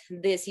 what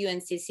these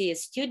UNCC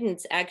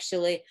students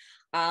actually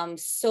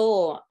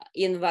saw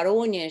in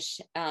Voronezh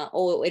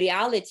or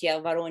reality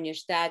of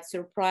Voronezh that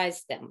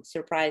surprised them.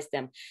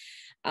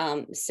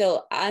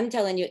 So I'm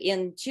telling you,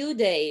 in 2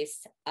 days,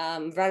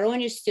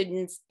 Voronezh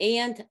students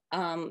and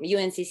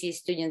UNCC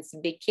students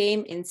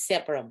became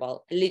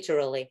inseparable,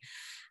 literally.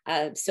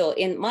 So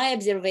in my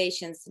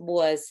observations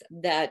was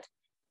that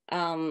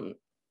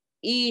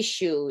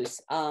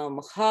issues,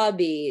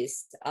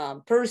 hobbies,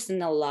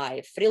 personal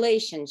life,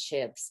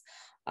 relationships,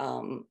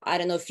 I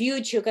don't know,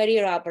 future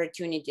career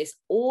opportunities,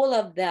 all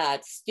of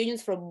that,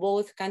 students from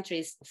both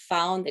countries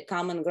found a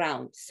common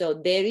ground. So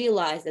they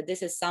realized that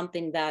this is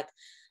something that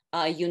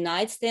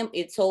unites them.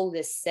 It's all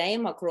the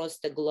same across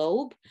the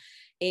globe.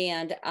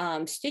 And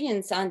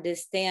students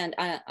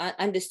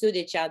understood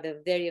each other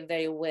very,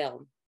 very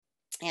well.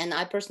 And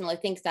I personally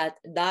think that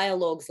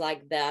dialogues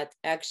like that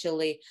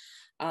actually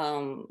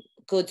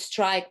could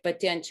strike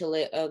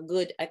potentially a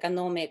good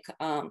economic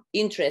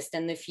interest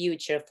in the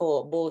future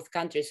for both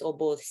countries or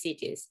both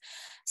cities.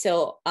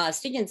 So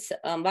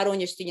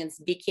Voronezh students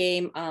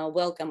became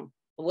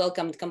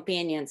welcomed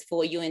companions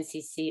for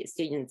UNCC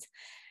students.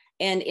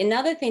 And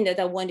another thing that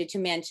I wanted to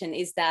mention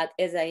is that,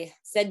 as I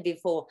said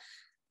before,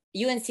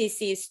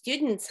 UNCC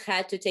students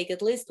had to take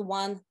at least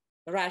one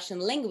Russian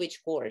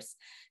language course.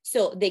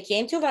 So they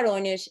came to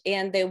Voronezh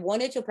and they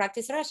wanted to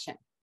practice Russian.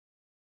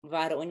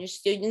 Voronezh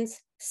students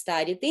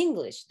studied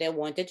English. They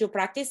wanted to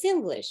practice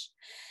English.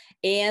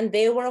 And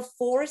they were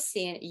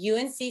forcing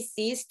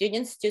UNCC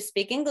students to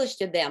speak English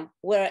to them,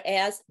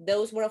 whereas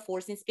those were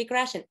forcing to speak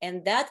Russian.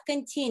 And that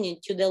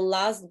continued to the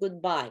last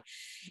goodbye.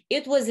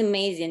 It was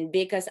amazing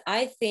because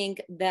I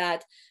think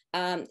that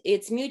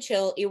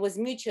it was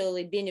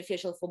mutually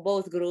beneficial for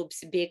both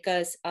groups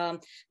because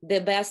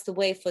the best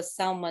way for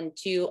someone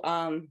to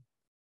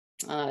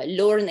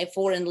learn a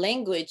foreign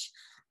language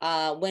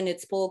when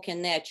it's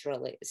spoken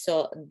naturally.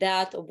 So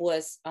that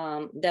was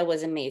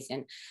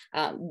amazing.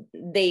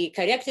 They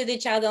corrected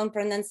each other on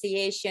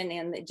pronunciation,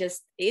 and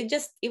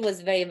it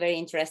was very, very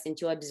interesting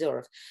to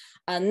observe.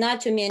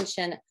 Not to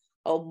mention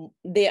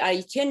the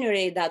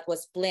itinerary that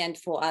was planned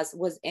for us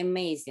was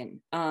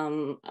amazing.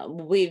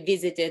 We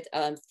visited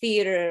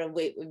theater,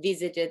 we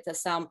visited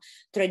some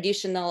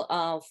traditional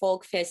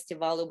folk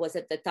festival. It was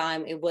at the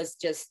time, it was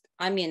just,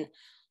 I mean,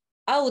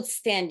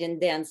 outstanding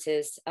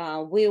dances.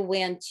 We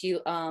went to,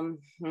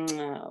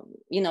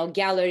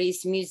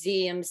 galleries,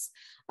 museums,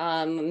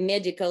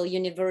 medical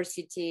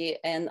university,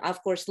 and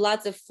of course,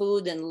 lots of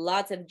food and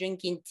lots of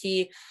drinking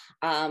tea,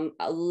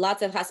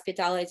 lots of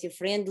hospitality,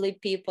 friendly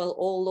people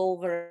all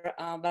over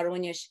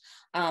Voronezh.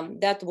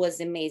 That was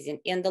amazing.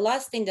 And the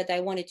last thing that I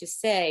wanted to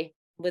say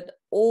with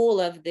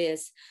all of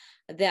this,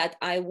 that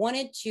I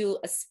wanted to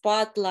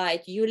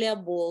spotlight Yulia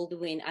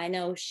Baldwin. I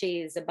know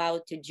she is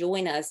about to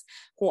join us,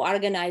 who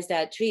organized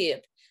that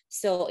trip.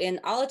 So, and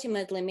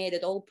ultimately made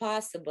it all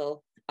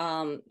possible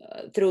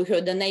through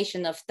her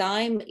donation of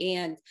time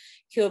and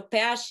her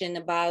passion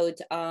about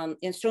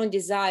and strong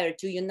desire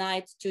to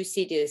unite two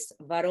cities,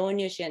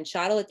 Voronezh and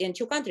Charlotte, and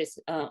two countries,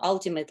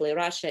 ultimately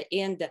Russia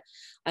and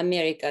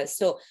America.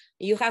 So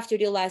you have to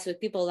realize with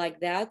people like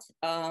that,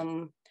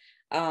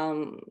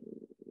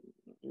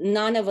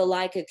 none of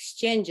alike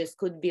exchanges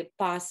could be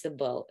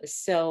possible.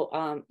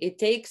 So it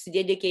takes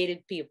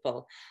dedicated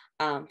people.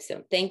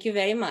 So thank you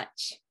very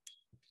much.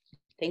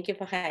 Thank you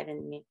for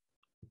having me.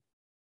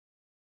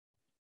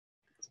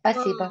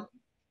 Спасибо. Well,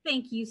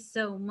 thank you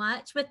so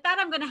much. With that,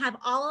 I'm going to have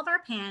all of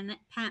our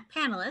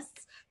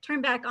panelists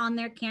turn back on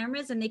their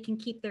cameras and they can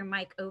keep their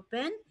mic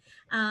open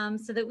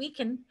so that we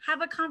can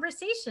have a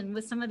conversation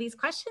with some of these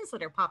questions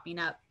that are popping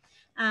up.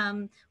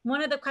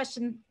 One of the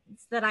questions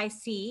that I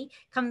see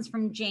comes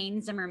from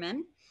Jane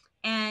Zimmerman.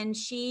 And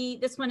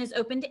this one is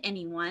open to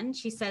anyone.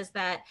 She says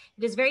that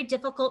it is very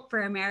difficult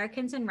for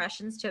Americans and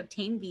Russians to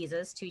obtain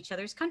visas to each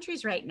other's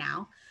countries right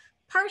now,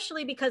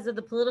 partially because of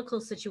the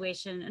political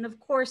situation. And of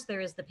course,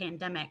 there is the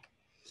pandemic.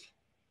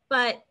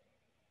 But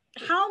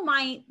how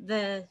might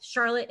the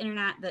Charlotte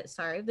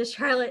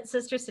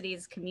Sister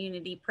Cities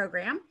Community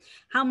Program,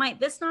 how might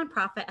this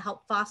nonprofit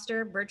help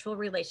foster virtual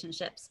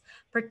relationships,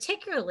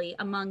 particularly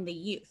among the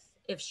youth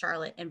of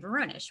Charlotte and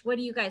Voronezh? What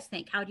do you guys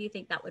think? How do you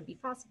think that would be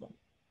possible?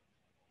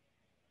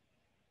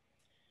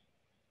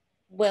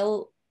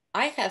 Well,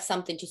 I have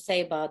something to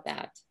say about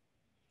that,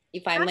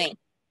 if I may.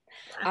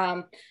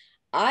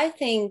 I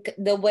think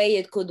the way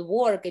it could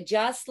work,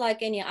 just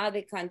like any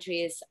other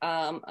countries,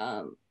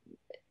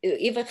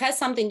 if it has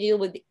something to do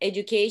with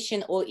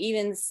education or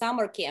even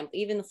summer camp,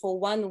 even for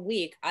 1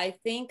 week, I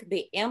think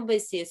the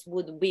embassies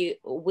would be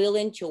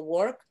willing to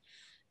work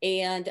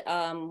and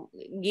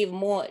give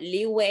more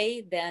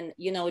leeway than,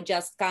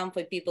 just come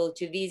for people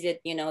to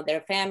visit,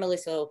 their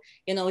families, or,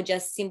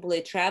 just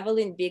simply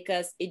traveling,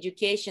 because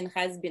education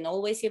has been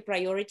always a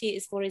priority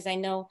as far as I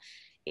know.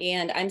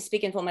 And I'm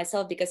speaking for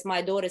myself because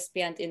my daughter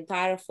spent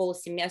entire fall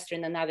semester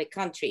in another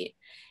country,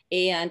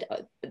 and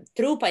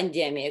through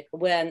pandemic,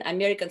 when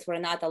Americans were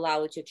not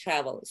allowed to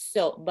travel.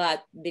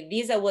 But the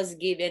visa was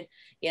given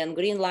and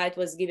green light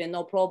was given,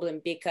 no problem,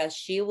 because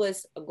she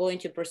was going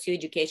to pursue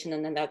education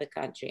in another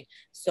country.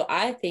 So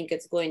I think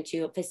it's going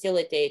to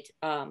facilitate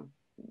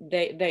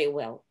very, very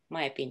well,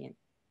 my opinion.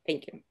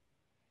 Thank you.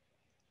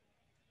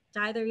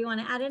 Do either of you want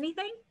to add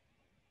anything?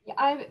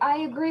 Yeah, I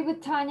agree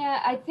with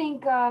Tanya. I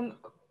think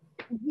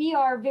we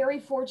are very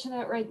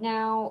fortunate right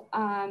now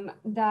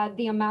that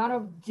the amount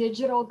of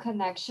digital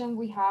connection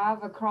we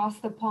have across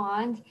the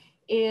pond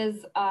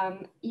is,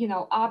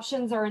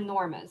 options are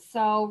enormous.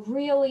 So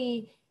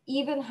really,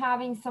 even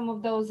having some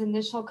of those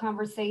initial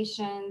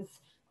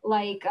conversations,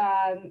 like,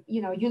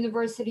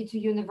 university to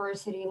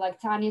university, like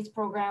Tanya's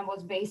program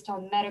was based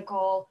on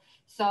medical.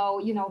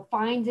 So,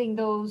 finding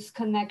those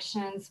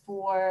connections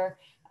for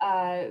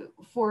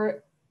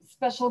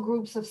special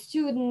groups of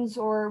students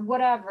or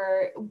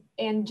whatever,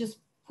 and just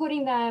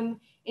putting them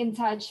in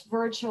touch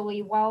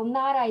virtually, while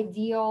not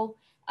ideal,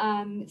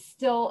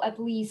 still at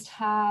least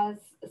has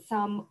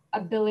some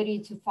ability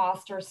to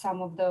foster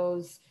some of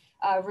those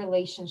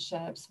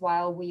relationships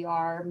while we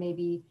are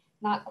maybe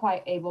not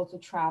quite able to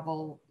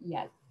travel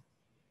yet.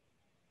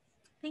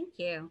 Thank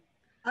you.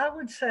 I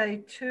would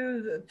say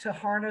too, to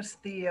harness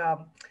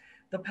the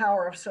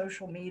power of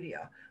social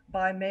media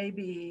by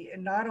maybe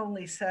not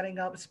only setting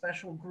up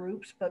special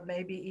groups, but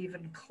maybe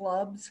even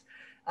clubs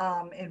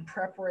in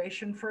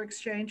preparation for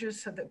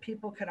exchanges, so that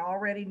people can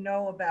already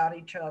know about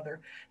each other.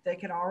 They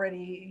can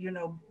already,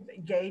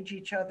 gauge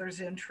each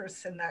other's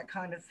interests and that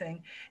kind of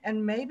thing.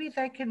 And maybe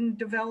they can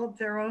develop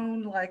their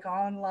own like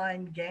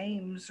online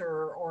games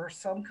or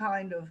some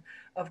kind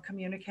of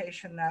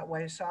communication that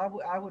way. So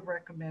I would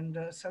recommend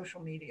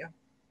social media.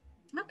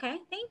 Okay,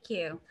 thank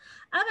you.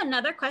 I have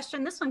another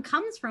question. This one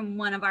comes from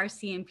one of our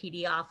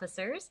CMPD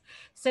officers.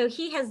 So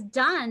he has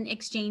done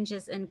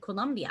exchanges in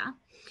Colombia,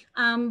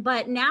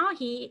 but now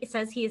he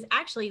says he is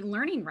actually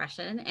learning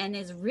Russian and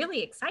is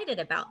really excited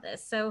about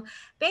this. So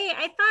Bay,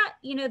 I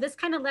thought, this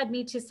kind of led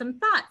me to some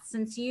thoughts,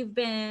 since you've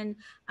been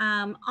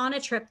on a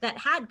trip that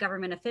had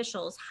government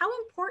officials. How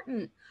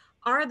important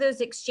are those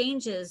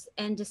exchanges,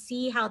 and to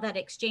see how that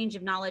exchange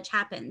of knowledge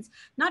happens,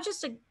 not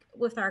just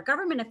with our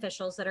government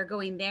officials that are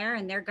going there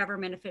and their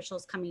government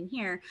officials coming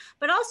here,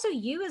 but also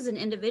you as an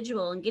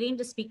individual and getting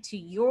to speak to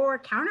your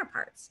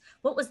counterparts?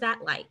 What was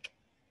that like?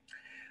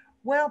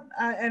 Well,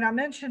 and I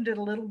mentioned it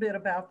a little bit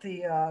about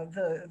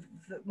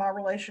my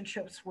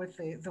relationships with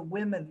the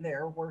women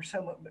there were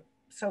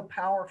so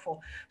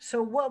powerful.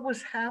 So what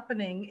was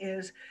happening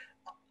is,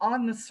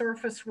 on the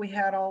surface, we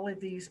had all of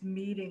these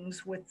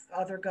meetings with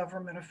other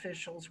government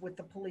officials, with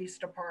the police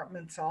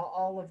departments,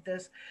 all of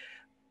this.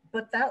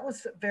 But that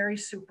was very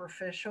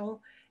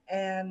superficial,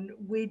 and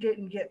we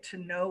didn't get to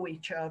know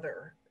each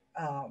other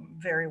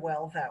very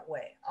well that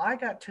way. I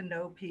got to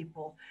know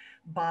people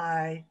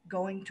by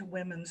going to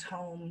women's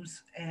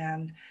homes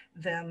and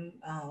them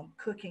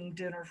cooking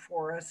dinner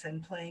for us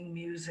and playing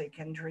music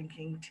and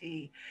drinking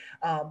tea,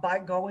 by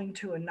going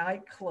to a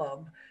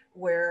nightclub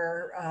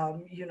where,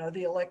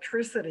 the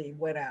electricity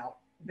went out,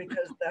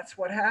 because that's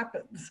what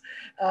happens,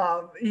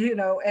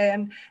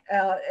 and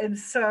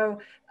so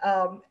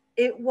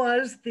it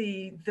was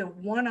the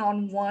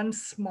one-on-one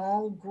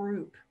small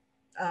group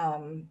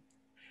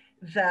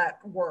that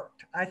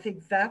worked. I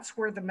think that's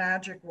where the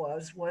magic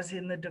was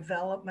in the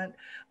development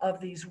of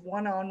these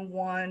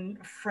one-on-one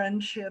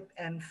friendship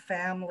and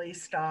family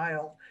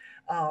style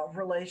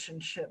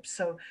relationships.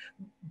 So,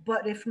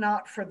 but if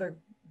not for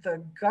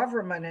the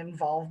government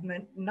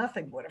involvement,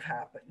 nothing would have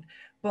happened.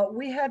 But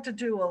we had to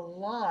do a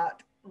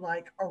lot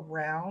like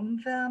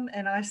around them.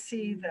 And I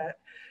see that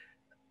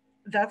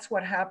that's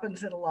what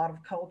happens in a lot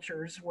of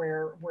cultures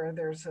where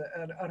there's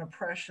an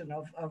oppression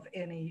of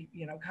any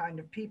kind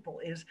of people,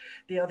 is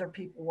the other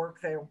people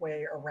work their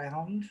way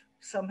around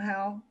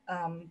somehow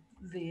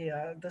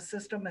the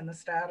system and the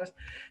status.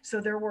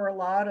 So there were a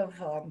lot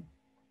of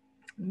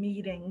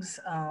meetings,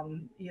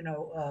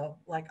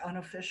 like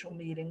unofficial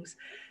meetings.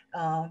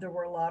 There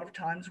were a lot of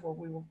times where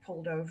we were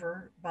pulled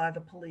over by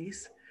the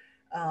police,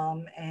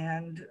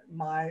 and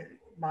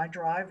my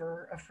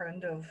driver, a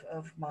friend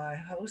of my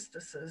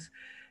hostesses,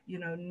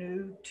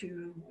 knew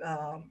to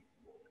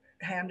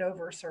hand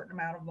over a certain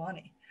amount of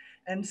money.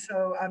 And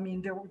so, I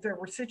mean, there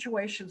were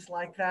situations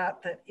like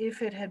that, that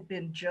if it had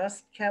been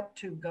just kept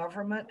to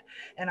government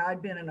and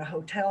I'd been in a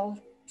hotel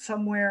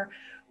somewhere,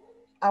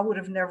 I would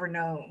have never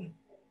known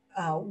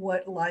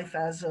what life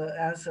as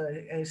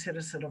a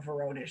citizen of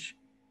Voronezh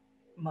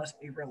must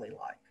be really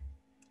like.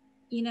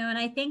 And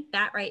I think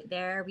that right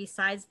there,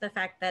 besides the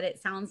fact that it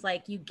sounds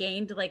like you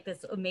gained like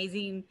this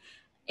amazing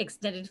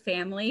extended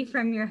family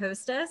from your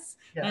hostess,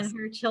 yes, and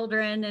her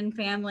children and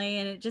family,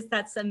 and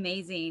that's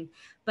amazing.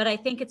 But I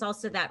think it's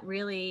also that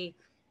really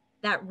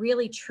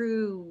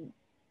true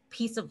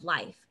piece of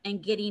life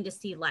and getting to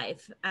see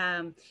life.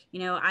 I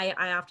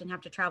often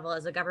have to travel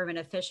as a government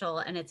official,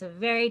 and it's a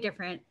very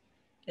different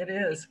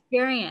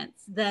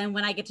experience than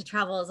when I get to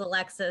travel as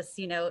Alexis,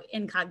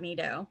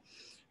 incognito.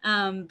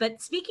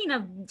 But speaking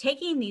of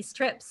taking these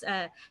trips,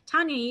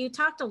 Tanya, you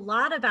talked a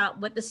lot about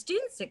what the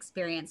students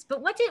experienced,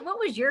 but what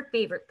was your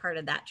favorite part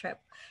of that trip?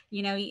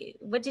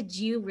 What did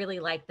you really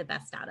like the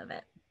best out of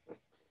it?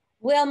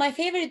 Well, my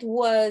favorite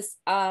was,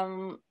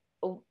 and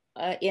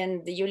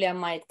Julia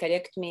might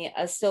correct me.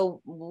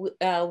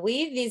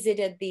 We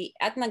visited the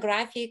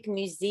ethnographic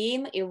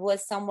museum. It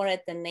was somewhere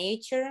at the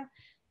nature,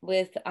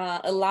 with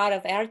a lot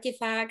of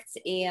artifacts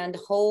and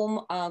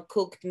home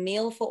cooked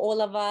meal for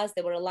all of us.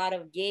 There were a lot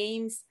of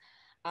games.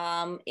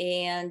 And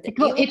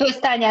it was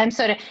Tanya, I'm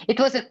sorry. It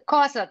was a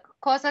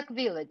Cossack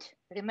village.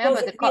 Remember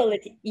Cossack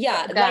village?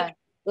 Yeah,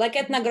 like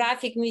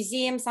ethnographic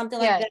museum, something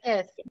like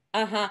that.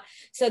 Yes.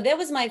 So that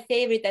was my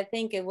favorite. I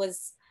think it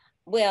was,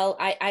 well,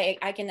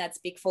 I cannot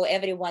speak for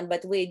everyone,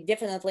 but we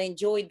definitely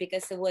enjoyed,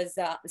 because it was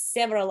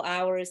several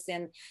hours,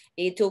 and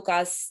it took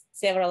us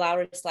several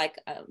hours, like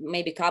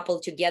maybe a couple,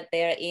 to get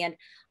there. And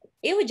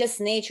it was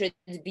just nature,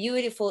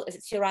 beautiful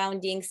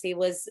surroundings. It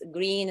was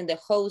green, and the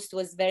host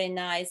was very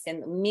nice,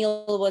 and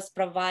meal was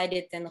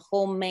provided and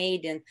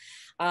homemade. And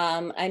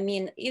I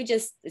mean,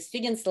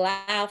 students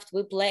laughed,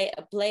 we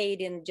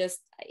played, and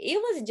it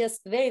was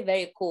just very,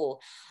 very cool.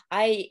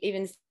 I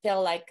even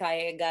felt like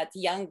I got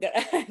younger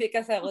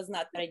because I was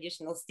not a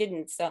traditional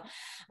student. So,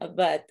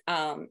 but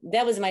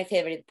that was my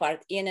favorite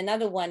part. And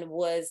another one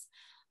was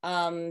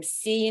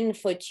seeing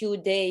for 2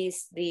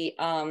 days the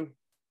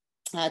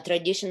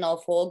traditional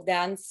folk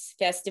dance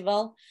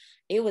festival.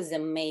 It was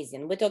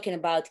amazing. We're talking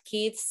about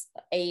kids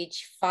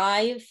age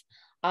 5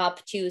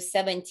 up to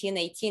 17,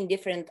 18,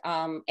 different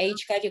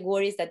age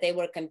categories that they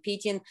were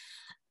competing.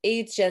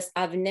 It's just,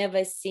 I've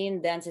never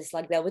seen dances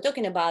like that. We're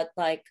talking about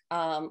like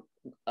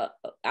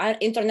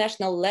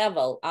international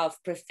level of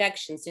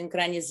perfection,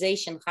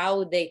 synchronization,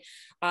 how they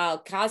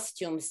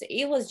costumes.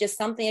 It was just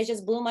something that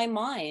just blew my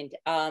mind.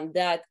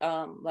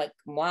 Like,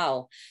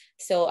 wow.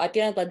 So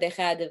apparently they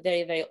had a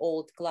very, very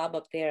old club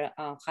up there,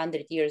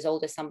 100 years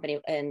old or something,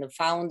 and the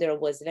founder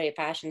was very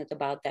passionate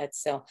about that.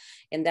 So,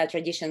 and that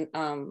tradition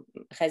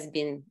has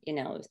been,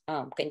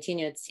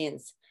 continued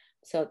since.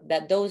 So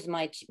those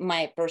my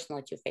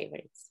personal 2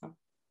 favorites. So.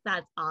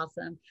 That's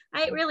awesome.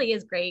 It really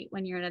is great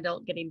when you're an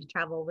adult getting to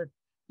travel with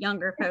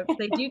younger folks.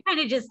 They do kind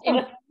of just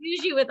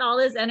infuse you with all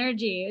this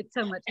energy. It's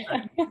so much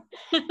fun.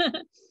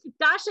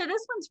 Dasha,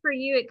 this one's for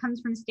you. It comes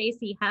from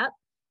Stacy Hepp.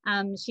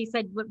 She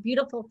said, what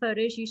beautiful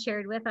photos you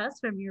shared with us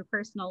from your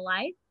personal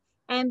life.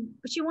 And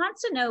she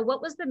wants to know,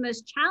 what was the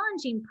most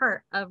challenging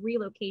part of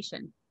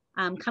relocation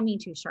coming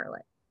to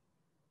Charlotte?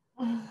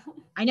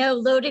 I know,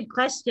 loaded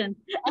question.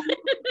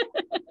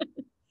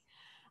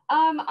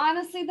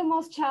 Honestly, the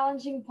most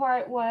challenging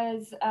part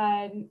was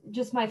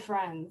just my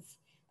friends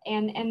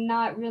and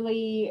not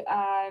really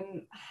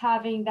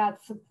having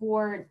that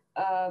support.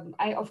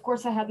 Of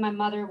course, I had my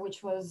mother,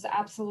 which was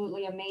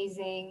absolutely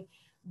amazing,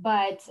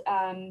 but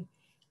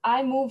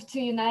I moved to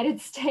United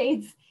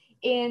States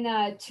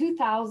in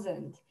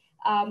 2000.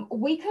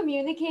 We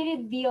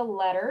communicated via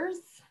letters,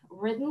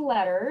 written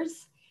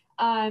letters,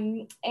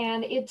 and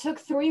it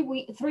took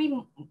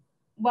 2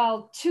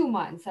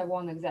 months, I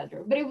won't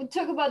exaggerate, but it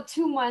took about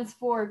 2 months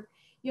for,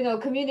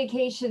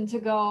 communication to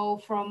go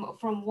from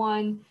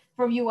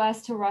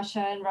US to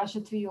Russia and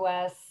Russia to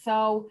US.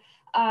 So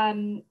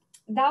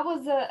that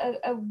was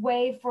a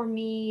way for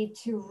me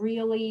to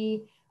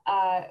really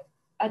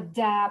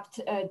adapt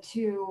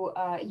to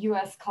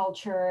US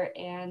culture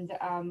and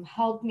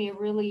helped me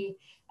really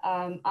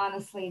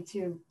honestly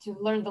to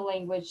learn the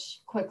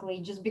language quickly,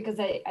 just because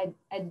I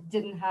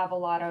didn't have a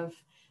lot of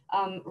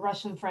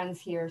Russian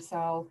friends here.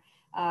 So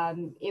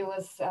it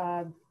was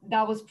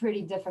that was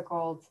pretty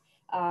difficult.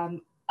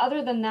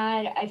 Other than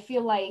that, I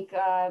feel like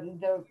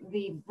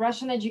the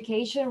Russian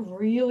education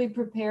really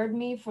prepared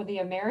me for the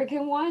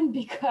American one,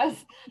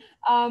 because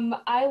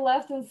I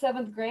left in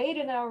 7th grade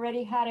and I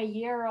already had a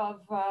year of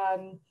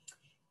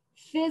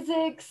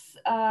physics.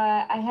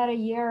 I had a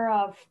year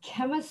of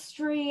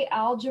chemistry,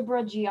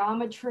 algebra,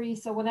 geometry.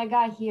 So when I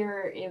got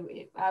here,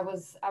 I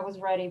was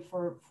ready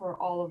for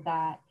all of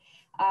that.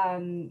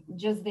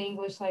 Just the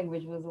English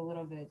language was a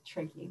little bit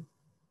tricky.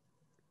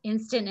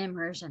 Instant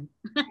immersion.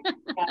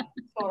 Yeah,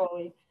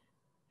 totally.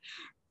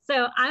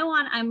 So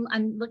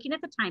I'm looking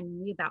at the time,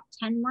 maybe about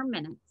 10 more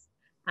minutes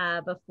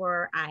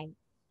before I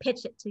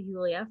pitch it to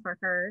Yulia for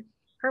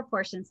her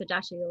portion. So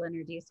Dasha, you'll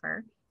introduce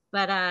her.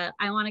 But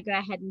I want to go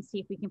ahead and see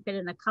if we can fit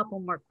in a couple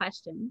more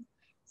questions.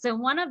 So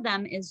one of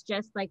them is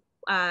just like,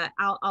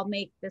 I'll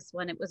make this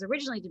one. It was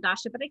originally to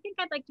Dasha, but I think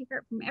I'd like to hear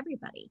it from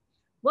everybody.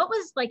 What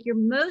was like your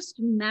most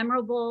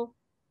memorable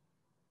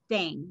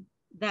thing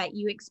that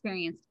you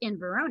experienced in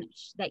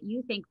Voronezh that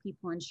you think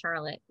people in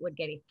Charlotte would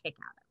get a kick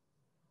out of?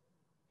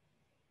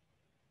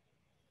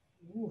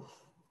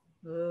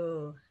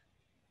 Ooh.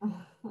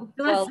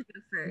 Well,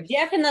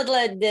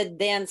 definitely the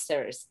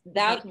dancers.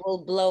 That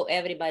will blow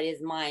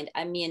everybody's mind.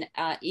 I mean,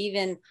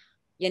 even,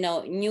 you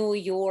know, New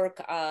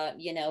York,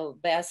 you know,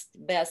 best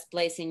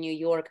place in New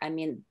York. I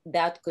mean,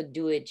 that could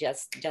do it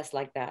just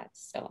like that.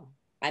 So,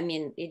 I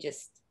mean, it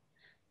just,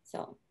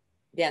 so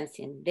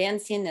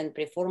dancing and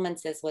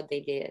performances, what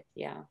they did.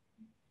 Yeah,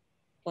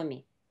 for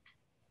me.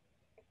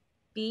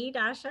 B,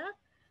 Dasha?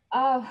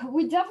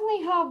 We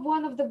definitely have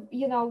one of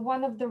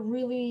the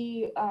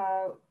really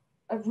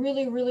a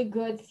really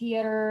good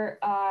theater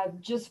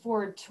just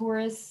for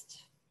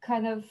tourist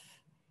kind of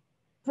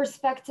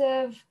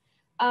perspective.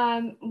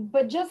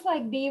 But just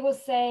like B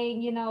was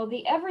saying, you know,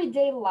 the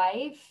everyday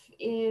life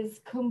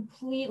is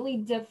completely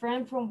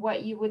different from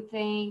what you would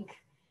think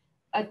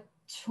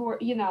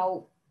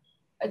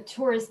a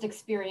tourist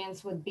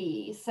experience would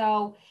be.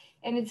 So,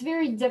 and it's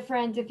very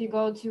different if you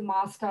go to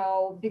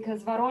Moscow,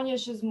 because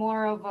Voronezh is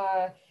more of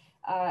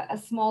a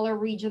smaller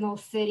regional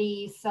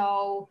city.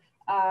 So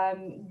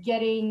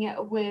getting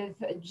with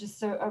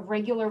just a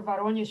regular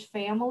Voronezh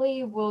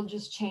family will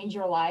just change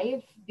your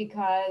life,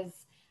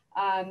 because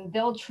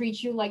they'll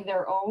treat you like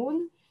their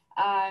own,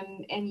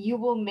 and you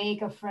will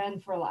make a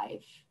friend for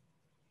life.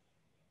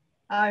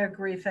 I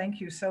agree. Thank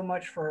you so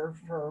much for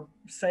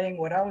saying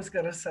what I was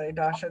going to say,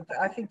 Dasha.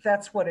 I think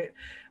that's what it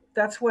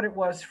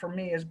was for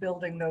me, is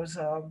building those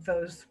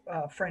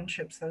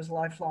friendships, those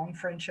lifelong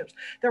friendships.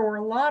 There were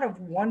a lot of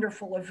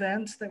wonderful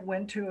events that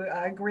went to.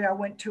 I agree. I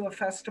went to a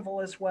festival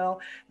as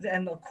well,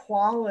 and the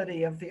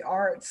quality of the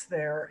arts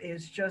there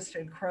is just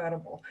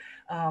incredible.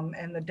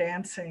 And the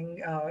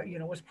dancing, you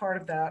know, was part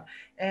of that.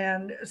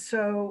 And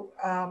so.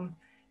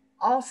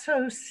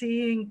 Also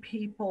seeing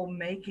people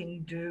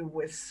making do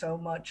with so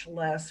much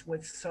less,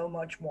 with so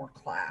much more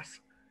class.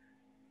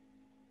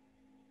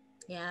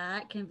 Yeah,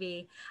 it can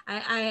be.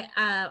 I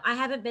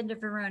haven't been to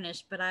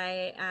Voronezh, but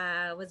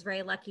I was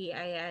very lucky.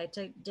 I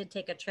did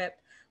take a trip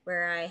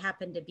where I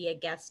happened to be a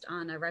guest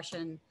on a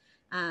Russian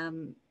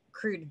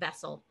crewed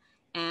vessel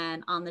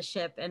and on the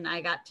ship, and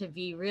I got to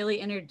be really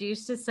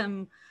introduced to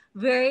some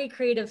very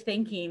creative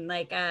thinking.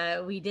 Like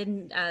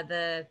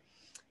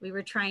we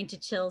were trying to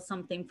chill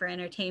something for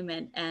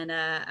entertainment and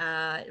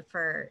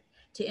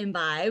to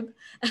imbibe.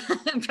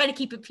 I'm trying to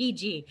keep it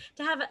PG,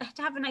 to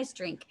have a nice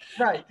drink.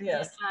 Right.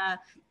 Yes. And,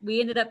 we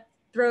ended up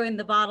throwing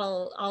the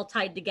bottle all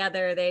tied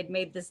together. They had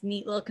made this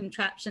neat little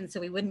contraption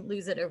so we wouldn't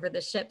lose it over the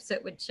ship, so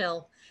it would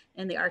chill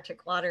in the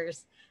Arctic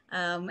waters.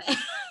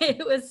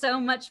 It was so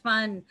much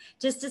fun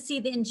just to see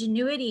the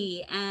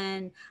ingenuity,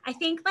 and I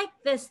think like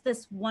this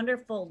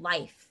wonderful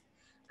life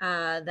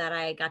that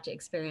I got to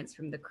experience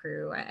from the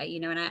crew,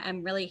 and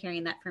I'm really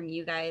hearing that from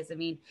you guys. I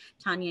mean,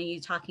 Tanya, you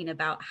talking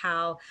about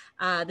how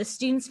the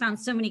students found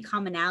so many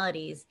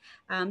commonalities.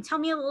 Tell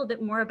me a little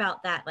bit more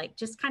about that. Like,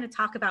 just kind of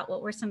talk about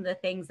what were some of the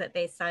things that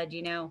they said,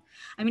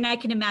 I mean, I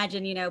can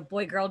imagine,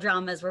 boy-girl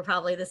dramas were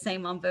probably the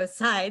same on both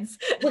sides.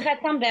 We had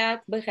some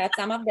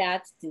of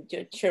that,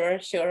 sure.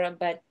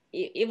 But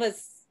it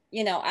was,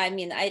 I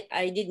mean,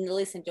 I didn't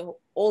listen to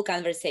all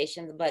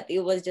conversations, but it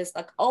was just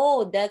like,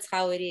 oh, that's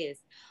how it is.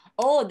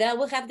 Oh, that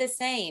we have the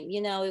same,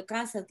 you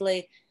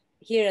constantly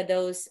hear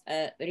those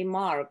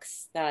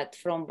remarks that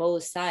from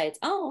both sides.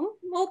 Oh,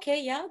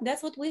 okay, yeah,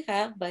 that's what we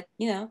have, but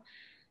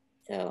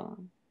so.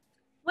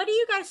 What do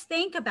you guys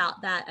think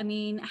about that? I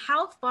mean,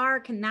 how far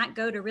can that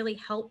go to really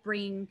help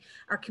bring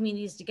our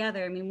communities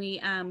together? I mean, we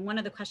one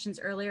of the questions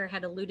earlier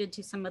had alluded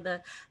to some of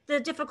the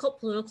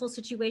difficult political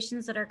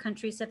situations that our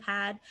countries have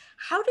had.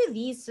 How do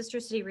these sister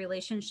city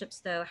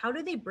relationships, though, how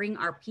do they bring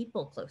our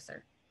people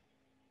closer?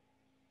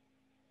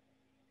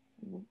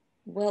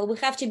 Well, we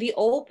have to be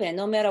open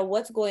no matter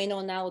what's going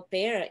on out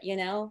there,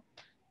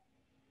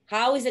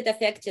 how is it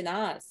affecting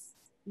us?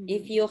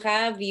 If you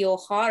have your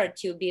heart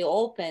to be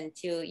open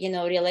to, you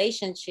know,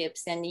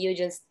 relationships, and you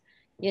just,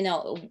 you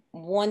know,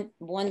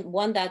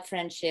 want that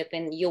friendship,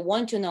 and you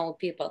want to know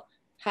people,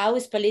 how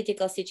is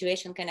political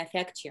situation can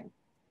affect you?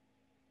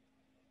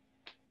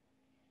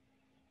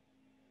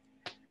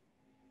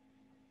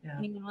 Yeah.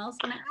 Anyone else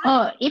want to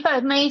add? If I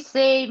may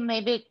say,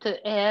 maybe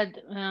to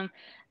add,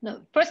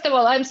 no, first of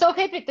all, I'm so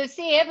happy to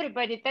see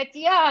everybody.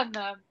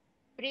 Tatiana,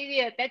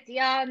 привет,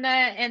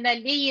 Tatiana, and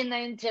Alina,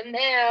 and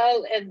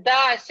Janelle, and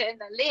Dasha, and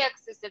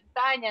Alexis, and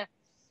Tanya,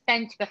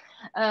 Tanchka.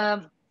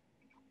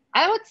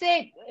 I would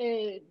say,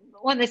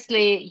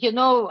 honestly, you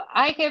know,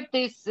 I have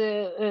this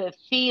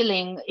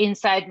feeling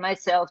inside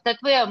myself that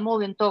we are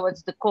moving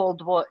towards the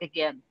Cold War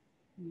again.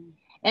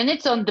 And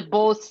it's on the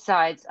both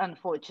sides,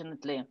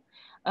 unfortunately.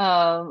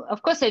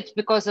 Of course, it's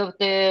because of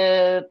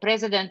the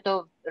president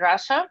of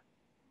Russia,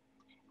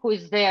 who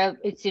is there,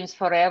 it seems,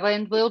 forever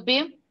and will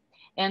be,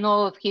 and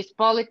all of his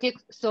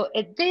politics. So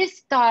at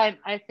this time,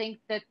 I think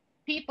that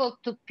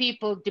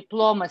people-to-people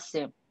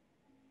diplomacy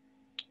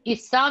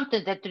is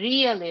something that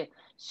really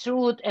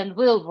should and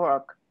will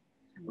work.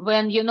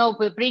 When, you know,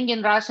 we're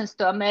bringing Russians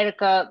to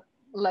America,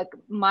 like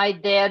my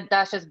dad,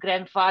 Dasha's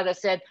grandfather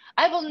said,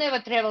 I will never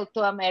travel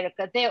to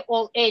America. They're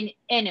all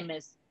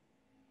enemies.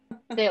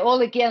 They're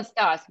all against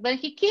us. When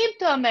he came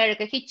to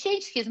America, he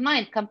changed his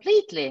mind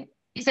completely.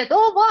 He said,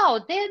 oh, wow,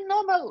 they're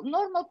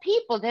normal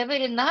people. They're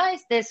very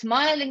nice. They're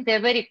smiling.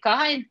 They're very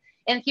kind.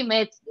 And he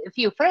made a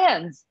few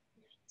friends.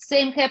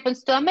 Same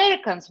happens to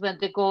Americans when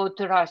they go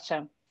to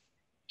Russia,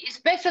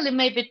 especially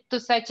maybe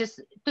to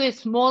a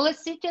smaller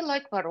city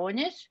like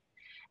Voronezh,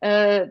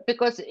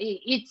 because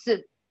it's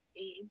a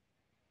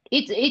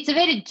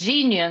very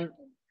genuine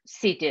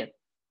city.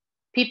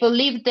 People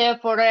live there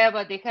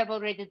forever. They have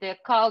already their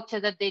culture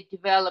that they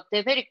developed.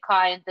 They're very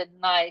kind and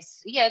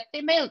nice. Yes,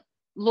 they may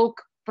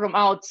look from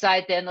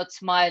outside, they're not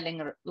smiling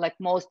like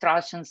most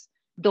Russians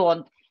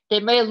don't.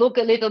 They may look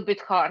a little bit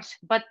harsh,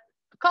 but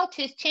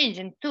culture is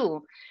changing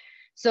too.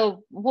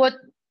 So what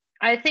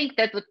I think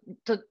that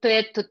to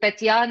add to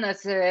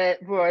Tatiana's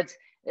words,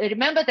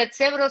 remember that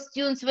several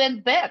students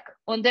went back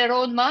on their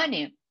own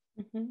money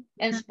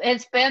and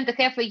spent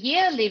half a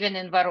year living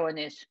in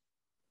Voronezh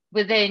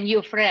with their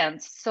new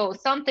friends. So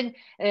something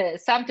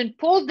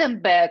pulled them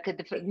back,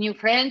 the new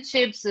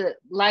friendships,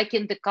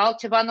 liking the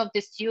culture. One of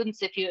the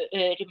students, if you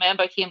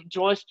remember him,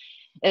 Josh,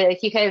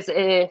 he has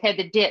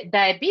had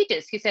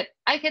diabetes. He said,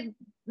 I had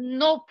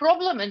no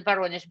problem in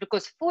Voronezh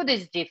because food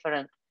is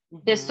different.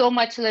 There's so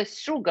much less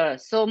sugar,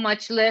 so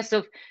much less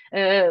of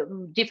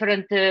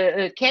different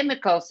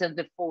chemicals in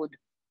the food.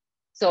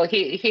 So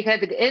he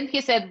had, and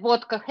he said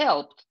vodka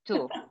helped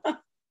too.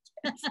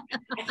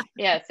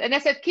 Yes, and I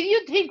said, can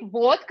you drink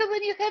vodka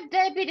when you have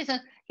diabetes?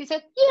 And he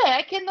said, yeah,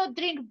 I cannot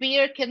drink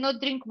beer, cannot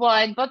drink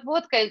wine, but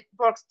vodka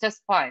works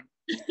just fine.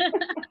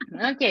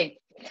 Okay,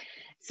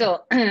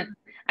 so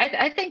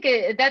I think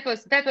that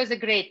was a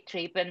great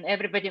trip, and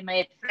everybody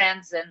made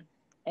friends,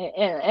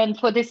 and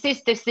for the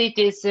sister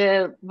cities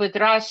with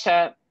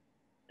Russia,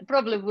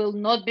 probably will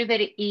not be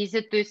very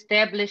easy to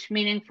establish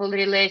meaningful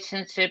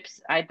relationships.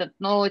 I don't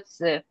know.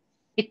 It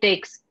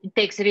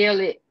takes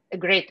really a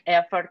great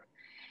effort.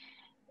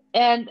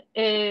 And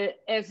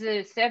as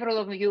several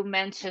of you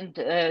mentioned,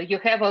 you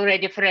have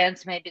already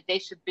friends, maybe they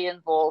should be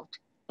involved.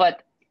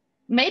 But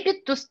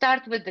maybe to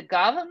start with the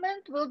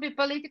government will be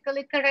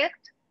politically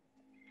correct.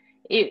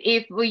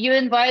 If you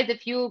invite a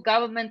few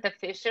government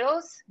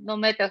officials, no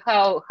matter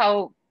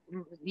how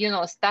you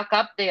know stuck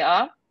up they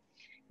are,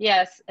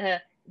 yes,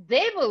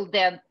 they will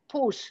then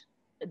push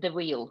the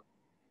wheel.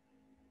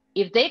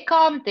 If they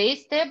come, they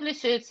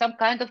establish some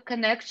kind of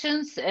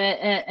connections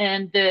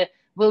and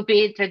will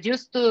be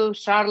introduced to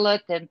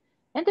Charlotte, and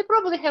they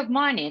probably have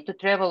money to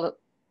travel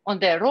on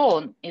their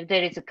own if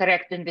there is a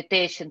correct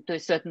invitation to a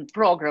certain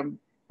program,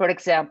 for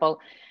example.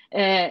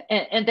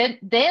 And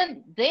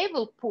then they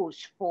will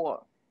push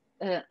for.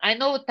 I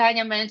know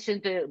Tanya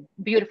mentioned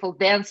beautiful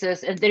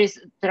dances, and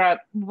there are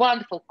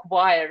wonderful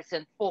choirs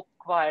and folk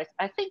choirs.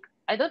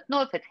 I don't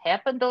know if it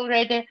happened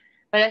already,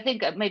 but I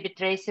think maybe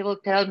Tracy will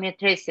tell me.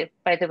 Tracy,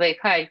 by the way,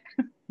 hi.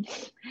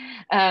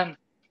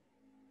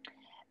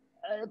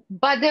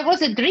 But there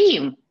was a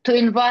dream to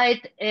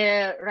invite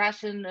a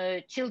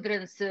Russian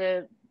children's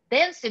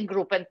dancing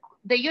group, and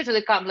they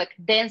usually come like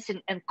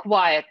dancing and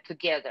choir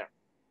together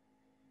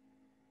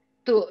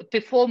to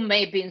perform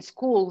maybe in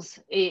schools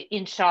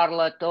in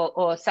Charlotte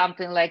or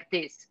something like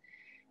this.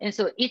 And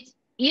so it's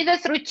either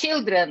through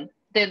children,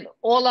 then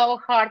all our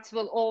hearts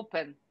will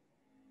open.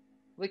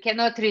 We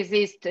cannot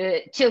resist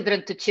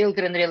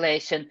children-to-children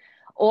relation,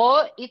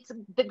 or it's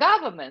the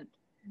government.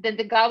 Then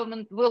the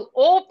government will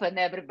open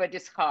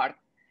everybody's heart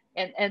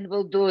and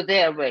will do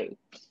their way.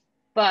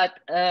 But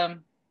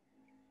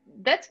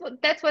that's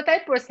what I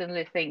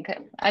personally think.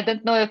 I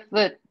don't know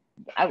if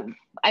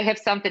I have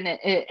something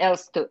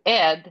else to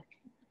add.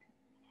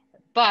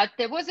 But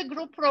there was a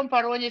group from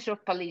Voronezh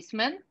of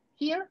policemen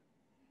here,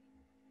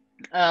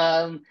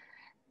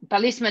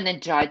 policemen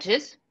and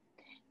judges.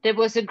 There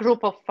was a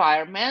group of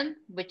firemen,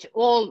 which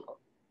all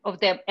of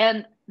them.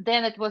 And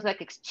then it was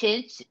like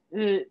exchange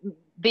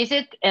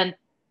visit, and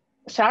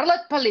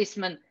Charlotte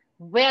policemen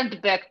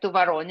went back to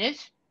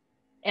Voronezh,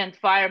 and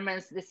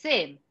firemen the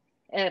same.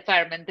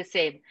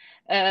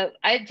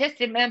 I just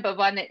remember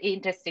one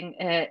interesting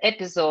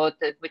episode,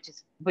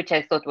 which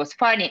I thought was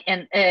funny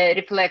and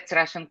reflects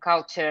Russian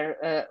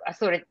culture,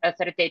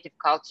 authoritative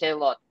culture a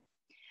lot.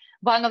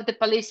 One of the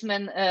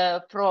policemen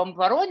from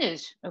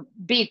Voronezh,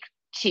 big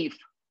chief,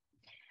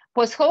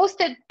 was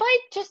hosted by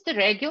just a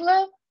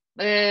regular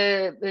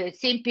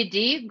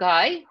CMPD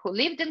guy who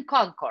lived in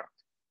Concord.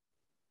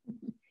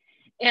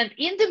 And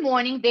in the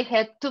morning, they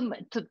had to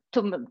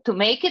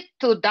make it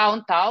to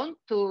downtown,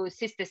 to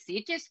sister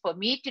cities for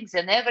meetings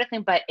and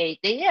everything by 8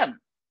 a.m.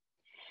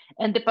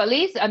 And the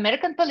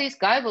American police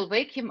guy will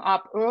wake him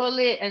up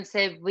early and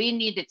say,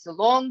 it's a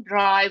long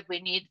drive,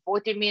 we need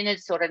 40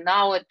 minutes or an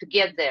hour to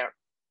get there.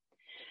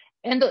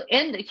 And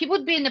he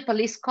would be in a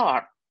police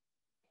car.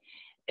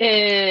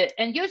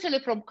 And usually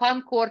from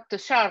Concord to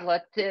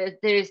Charlotte,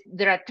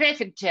 there are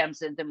traffic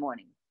jams in the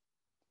morning.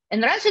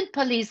 And Russian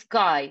police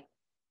guy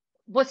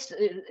was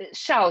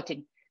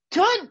shouting,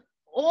 "Turn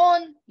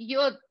on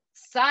your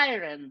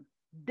siren,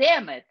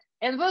 damn it,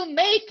 and we'll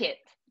make it,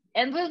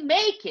 and we'll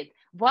make it.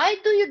 Why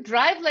do you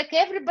drive like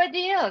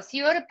everybody else?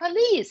 You're a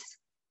police."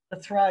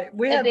 That's right.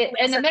 We had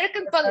an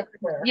American police.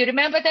 You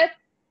remember that?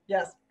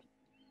 Yes.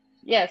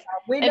 Yes.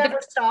 We never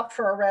stopped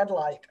for a red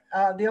light.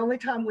 The only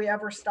time we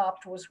ever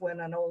stopped was when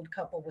an old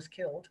couple was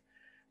killed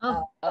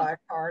by a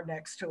car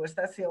next to us.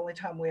 That's the only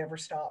time we ever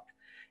stopped.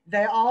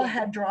 They all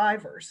had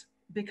drivers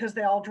because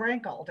they all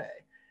drank all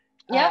day.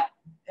 Yeah.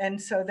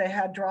 And so they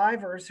had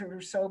drivers who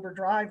were sober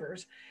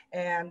drivers.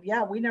 And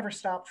yeah, we never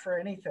stopped for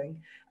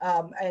anything.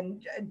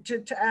 And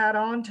to add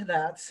on to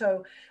that,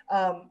 so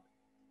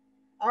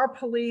our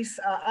police,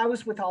 I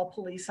was with all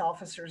police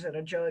officers and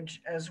a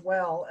judge as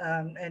well.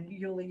 And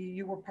Yuli,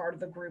 you were part of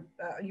the group,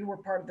 you were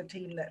part of the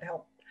team that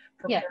helped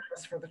prepare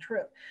us for the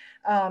trip.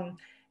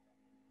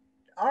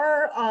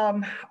 Our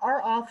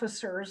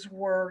officers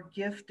were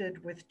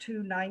gifted with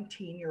two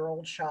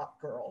 19-year-old shop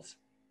girls.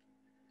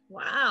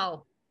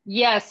 Wow.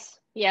 Yes,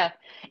 yeah.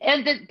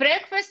 And the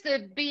breakfast,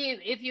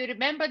 if you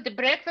remember, the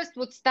breakfast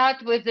would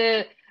start with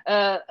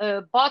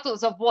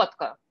bottles of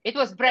vodka. It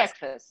was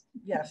breakfast.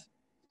 Yes,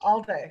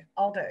 all day,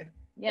 all day.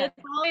 Yeah.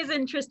 It's always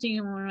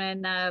interesting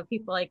when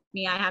people like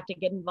me, I have to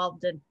get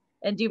involved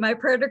and do my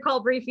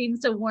protocol briefings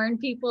to warn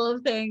people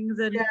of things.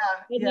 And,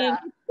 then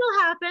it still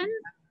happens,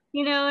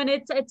 and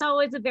it's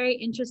always a very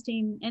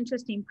interesting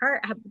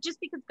part,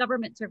 just because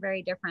governments are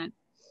very different.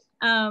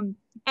 And,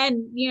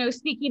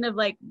 speaking of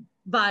like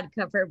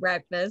vodka for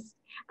breakfast,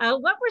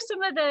 what were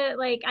some of the,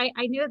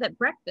 I know that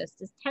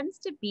breakfast tends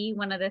to be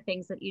one of the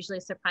things that usually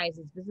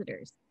surprises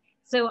visitors.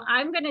 So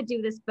I'm going to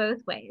do this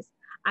both ways.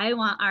 I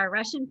want our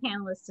Russian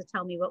panelists to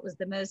tell me what was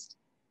the most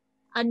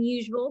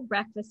unusual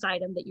breakfast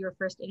item that you were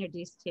first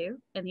introduced to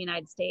in the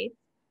United States.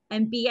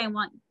 And B, I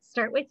want to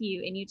start with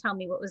you and you tell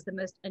me what was the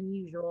most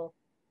unusual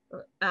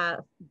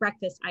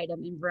breakfast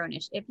item in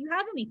Voronezh, if you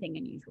had anything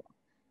unusual.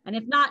 And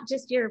if not,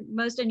 just your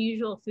most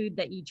unusual food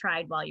that you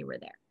tried while you were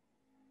there.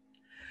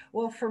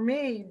 Well, for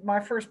me, my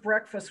first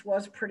breakfast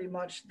was pretty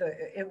much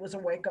it was a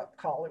wake-up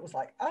call. It was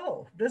like,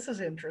 oh, this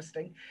is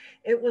interesting.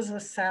 It was a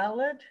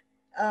salad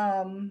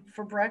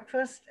for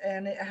breakfast,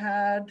 and it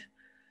had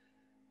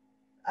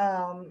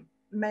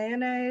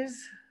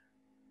mayonnaise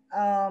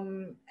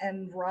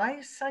and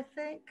rice, I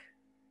think,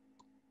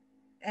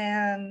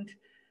 and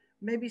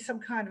maybe some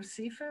kind of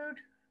seafood.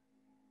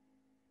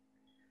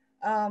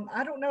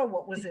 I don't know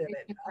what was in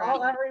it,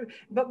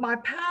 but my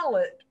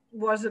palate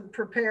wasn't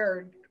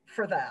prepared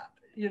for that,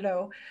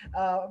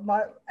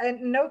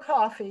 and no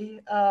coffee.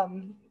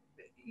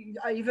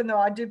 Even though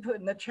I did put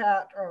in the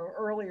chat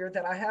earlier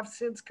that I have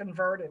since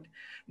converted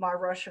my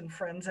Russian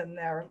friends, and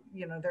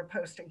they're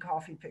posting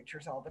coffee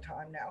pictures all the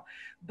time now.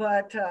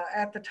 But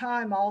at the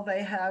time, all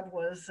they had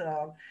was,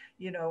 a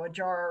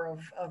jar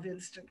of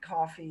instant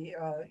coffee,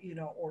 or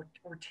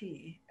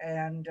tea.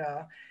 And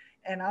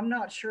I'm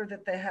not sure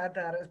that they had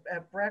that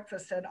at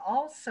breakfast. And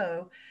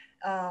also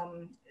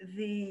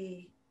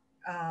the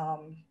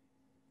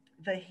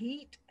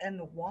heat and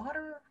the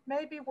water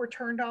maybe were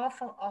turned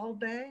off all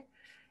day.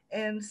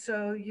 And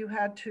so you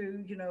had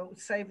to,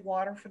 save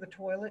water for the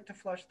toilet to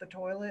flush the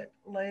toilet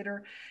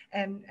later.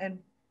 And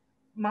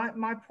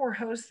my poor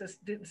hostess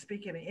didn't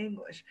speak any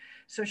English.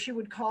 So she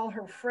would call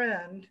her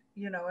friend,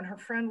 and her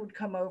friend would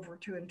come over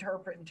to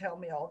interpret and tell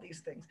me all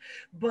these things.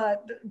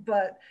 But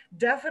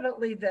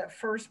definitely that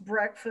first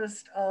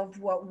breakfast of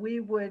what we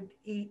would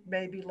eat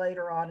maybe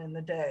later on in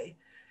the day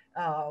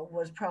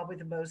was probably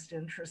the most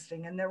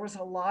interesting. And there was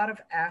a lot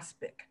of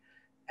aspic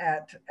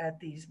at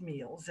these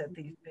meals, at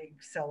these big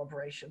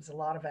celebrations, a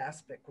lot of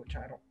aspic, which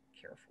I don't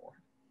care for.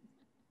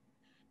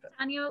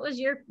 Tanya,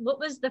 what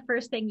was the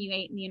first thing you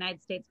ate in the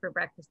United States for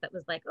breakfast that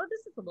was like, oh,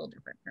 this is a little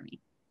different for me?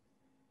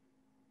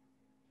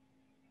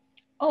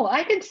 Oh,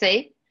 I can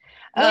say.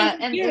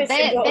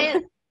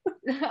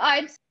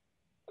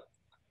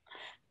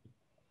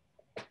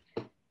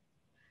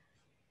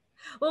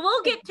 Well,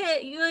 we'll get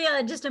to Yulia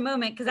in just a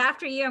moment, because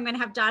after you, I'm going to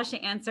have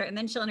Dasha answer, and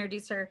then she'll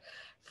introduce her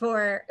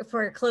for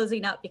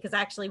closing up, because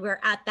actually we're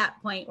at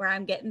that point where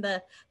I'm getting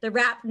the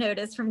wrap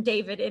notice from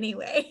David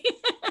anyway.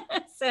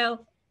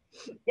 So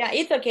yeah,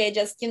 it's okay.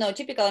 Just,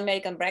 typical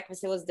American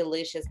breakfast. It was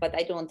delicious, but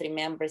I don't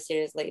remember,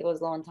 seriously. It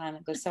was a long time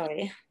ago.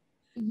 Sorry.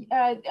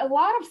 A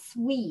lot of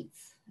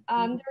sweets. There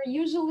are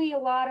usually a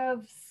lot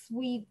of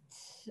sweet,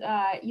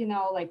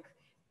 like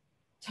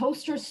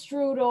toaster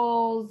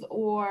strudels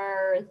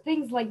or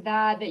things like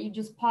that you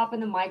just pop in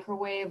the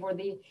microwave, or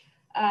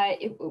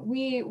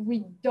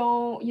we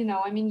don't,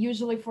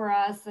 usually for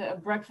us,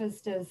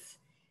 breakfast is,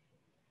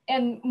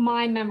 and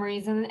my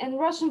memories and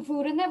Russian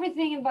food and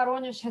everything in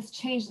Voronezh has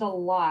changed a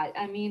lot.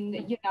 I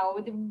mean,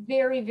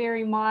 very,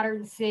 very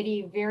modern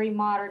city, very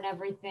modern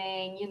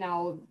everything,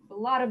 a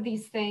lot of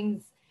these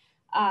things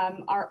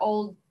are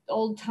old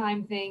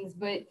time things,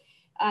 but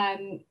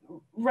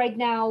right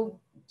now,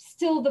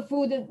 still the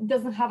food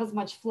doesn't have as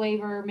much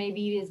flavor.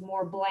 Maybe it is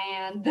more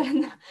bland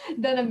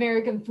than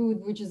American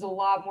food, which is a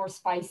lot more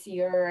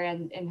spicier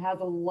and has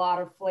a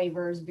lot of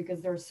flavors because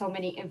there are so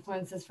many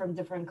influences from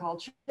different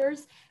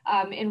cultures.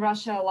 In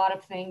Russia, a lot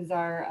of things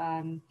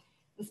are,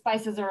 the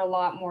spices are a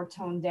lot more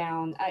toned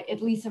down,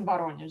 at least in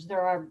Voronezh.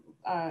 There are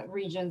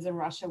regions in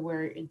Russia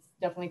where it's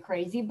definitely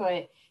crazy,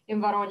 but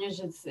in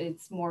Voronezh,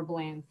 it's more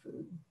bland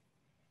food.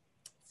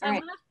 So I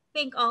want to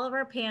thank all of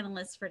our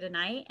panelists for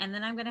tonight. And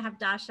then I'm going to have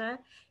Dasha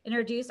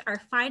introduce our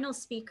final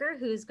speaker,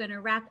 who's going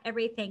to wrap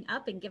everything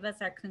up and give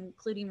us our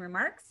concluding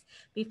remarks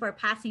before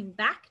passing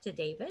back to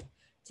David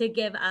to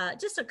give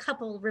just a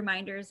couple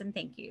reminders and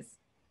thank yous.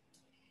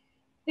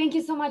 Thank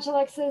you so much,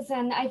 Alexis.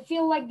 And I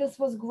feel like this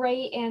was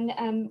great.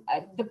 And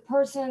the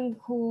person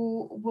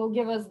who will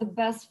give us the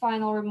best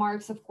final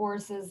remarks, of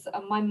course, is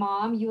my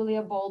mom,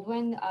 Yulia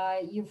Baldwin.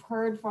 You've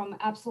heard from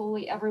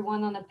absolutely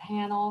everyone on the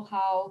panel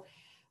how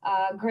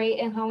great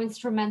and how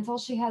instrumental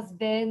she has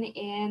been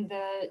in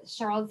the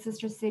Charlotte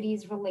Sister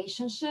Cities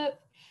relationship.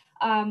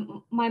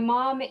 My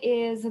mom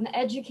is an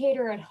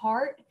educator at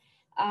heart.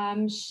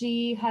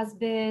 She has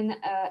been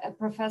a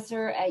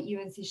professor at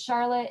UNC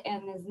Charlotte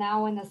and is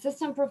now an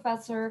assistant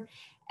professor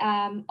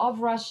of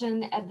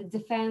Russian at the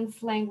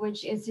Defense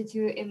Language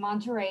Institute in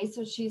Monterey.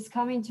 So she's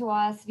coming to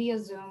us via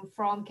Zoom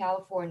from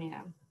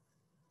California.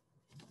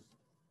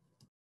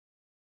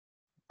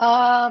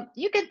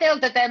 You can tell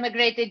that I'm a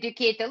great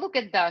educator. Look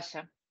at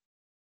Dasha.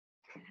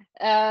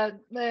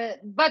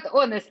 But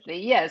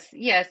honestly, yes.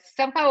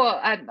 Somehow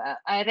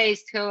I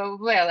raised her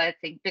well, I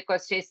think,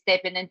 because she's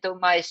stepping into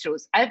my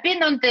shoes. I've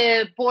been on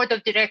the board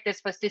of directors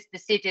for Sister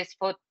Cities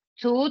for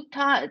two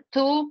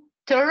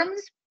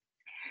terms,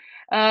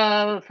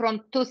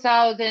 from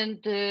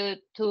 2000 to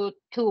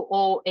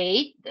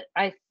 2008,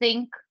 I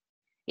think,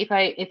 if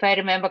I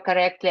remember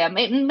correctly.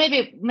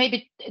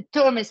 Maybe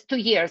term is 2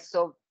 years,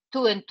 so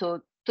 2000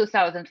 to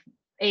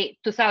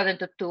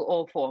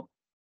 2004.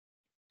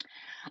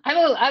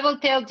 I will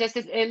tell just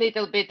a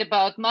little bit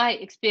about my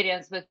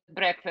experience with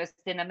breakfast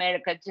in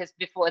America just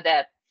before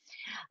that,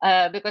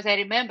 because I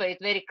remember it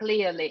very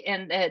clearly.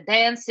 And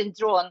Diane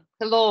Sindron,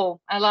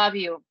 hello, I love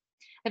you.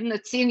 I've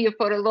not seen you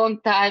for a long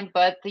time,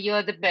 but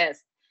you're the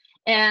best.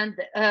 And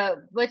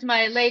with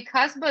my late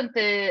husband,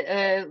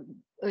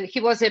 he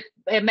was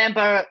a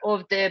member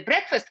of the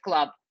Breakfast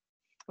Club,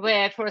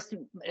 where I first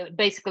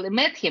basically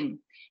met him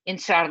in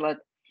Charlotte.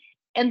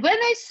 And when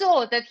I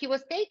saw that he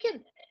was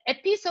taking a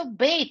piece of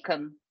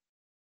bacon,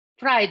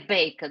 fried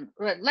bacon,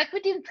 like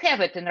we didn't have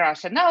it in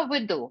Russia, now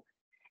we do,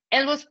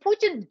 and was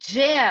putting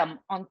jam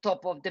on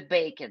top of the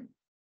bacon,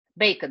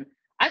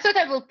 I thought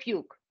I will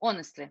puke,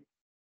 honestly.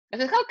 I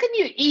thought, how can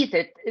you eat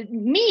it,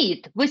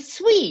 meat with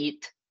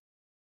sweet?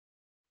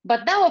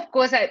 But now, of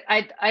course,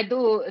 I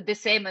do the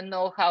same and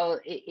know how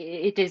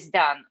it is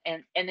done,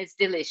 and it's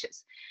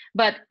delicious.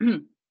 But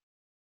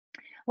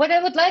what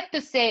I would like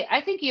to say, I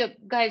think you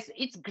guys,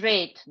 it's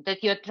great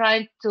that you're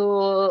trying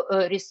to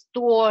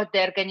restore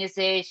the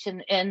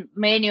organization, and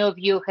many of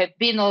you have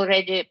been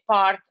already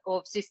part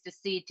of Sister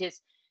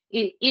Cities.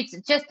 It's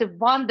just a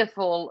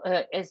wonderful,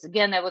 as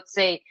again, I would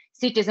say,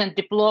 citizen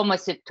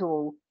diplomacy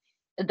tool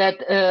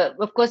that,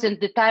 of course, in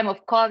the time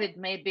of COVID,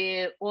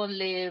 maybe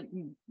only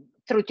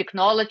through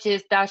technology,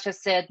 as Dasha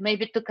said,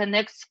 maybe to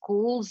connect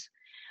schools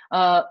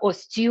or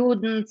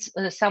students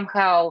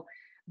somehow,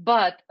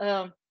 but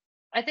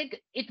I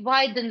think it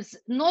widens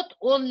not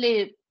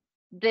only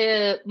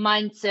the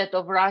mindset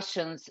of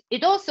Russians,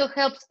 it also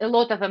helps a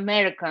lot of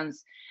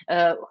Americans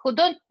who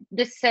don't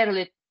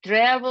necessarily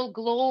travel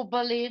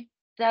globally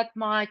that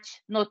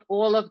much, not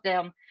all of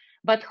them,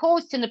 but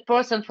hosting a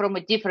person from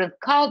a different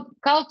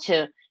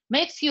culture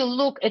makes you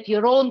look at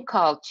your own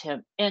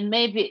culture and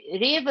maybe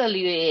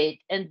reevaluate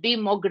and be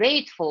more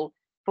grateful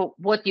for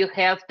what you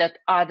have that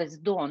others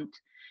don't.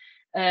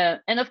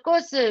 And of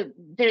course,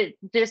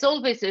 there's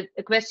always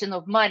a question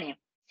of money,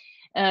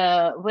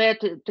 where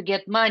to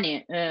get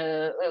money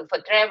for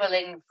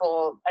traveling,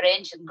 for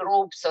arranging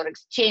groups or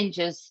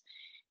exchanges.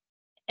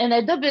 And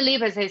I do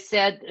believe, as I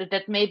said,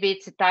 that maybe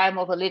it's a time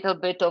of a little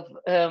bit of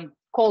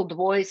cold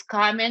war is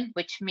coming,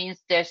 which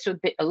means there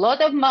should be a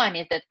lot of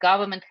money that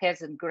government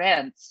has in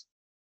grants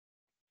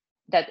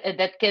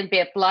that can be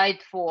applied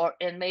for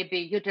and maybe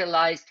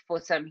utilized for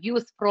some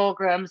youth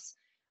programs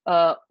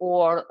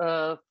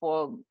or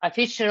for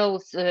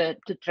officials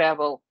to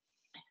travel.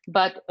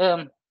 But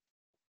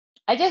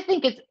I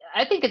think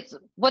it's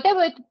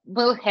whatever it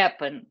will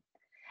happen,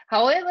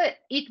 however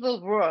it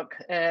will work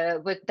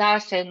with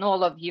Dasha and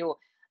all of you.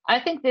 I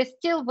think there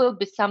still will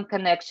be some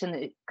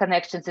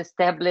connections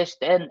established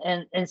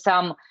and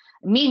some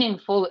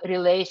meaningful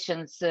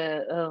relations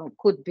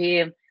could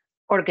be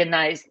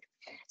organized.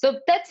 So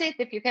that's it.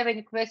 If you have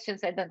any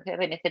questions, I don't have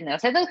anything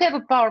else. I don't have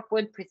a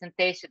PowerPoint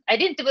presentation. I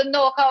didn't even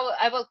know how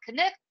I will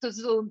connect to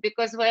Zoom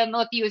because we are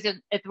not using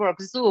at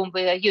work Zoom.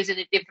 We are using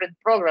a different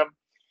program.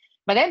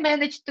 But I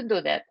managed to do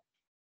that.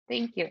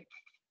 Thank you.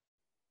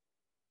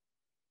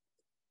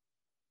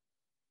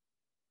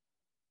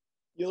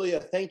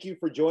 Yulia, thank you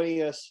for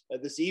joining us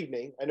this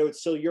evening. I know it's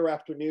still your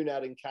afternoon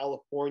out in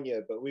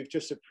California, but we've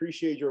just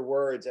appreciated your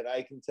words, and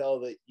I can tell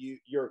that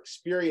your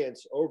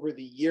experience over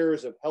the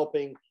years of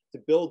helping to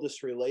build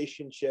this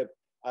relationship,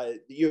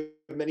 you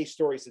have many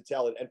stories to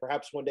tell, and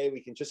perhaps one day we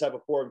can just have a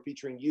forum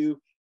featuring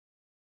you,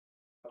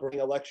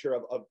 bring a lecture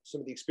of some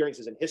of the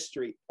experiences and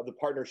history of the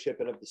partnership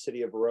and of the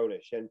city of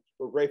Voronezh. And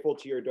we're grateful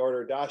to your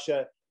daughter,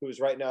 Dasha, who is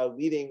right now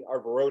leading our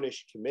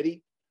Voronezh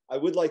committee. I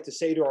would like to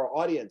say to our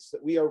audience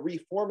that we are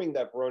reforming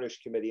that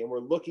Voronezh committee and we're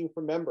looking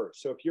for members.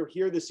 So if you're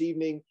here this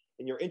evening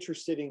and you're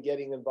interested in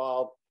getting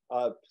involved,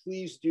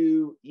 please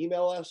do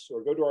email us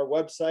or go to our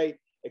website,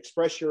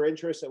 express your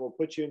interest, and we'll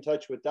put you in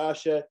touch with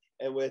Dasha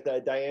and with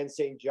Diane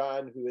St.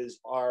 John, who is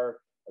our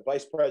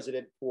vice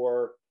president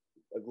for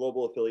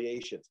global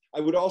affiliations. I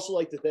would also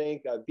like to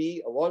thank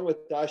B, along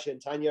with Dasha and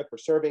Tanya, for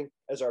serving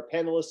as our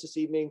panelists this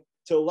evening,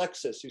 to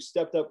Alexis, who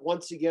stepped up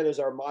once again as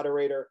our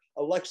moderator.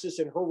 Alexis,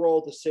 in her role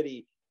at the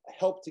city,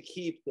 helped to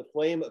keep the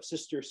flame of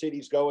Sister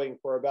Cities going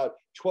for about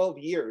 12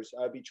 years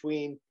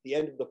between the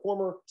end of the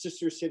former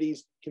Sister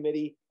Cities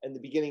Committee and the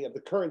beginning of the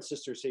current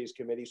Sister Cities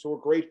Committee. So we're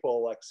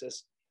grateful,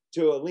 Alexis.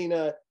 To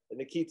Alina,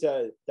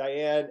 Nikita,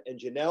 Diane, and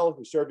Janelle,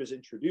 who served as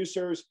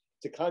introducers,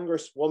 to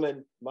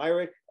Congresswoman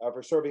Myrick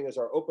for serving as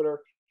our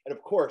opener. And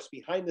of course,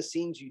 behind the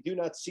scenes, you do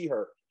not see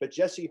her, but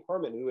Jessie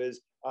Herman, who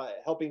is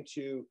helping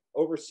to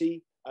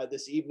oversee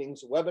this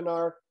evening's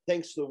webinar.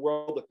 Thanks to the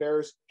World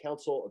Affairs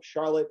Council of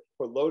Charlotte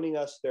for loaning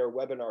us their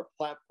webinar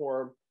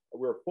platform.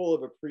 We're full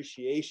of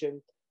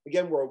appreciation.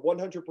 Again, we're a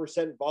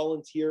 100%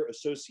 volunteer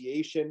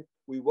association.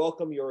 We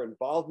welcome your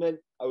involvement.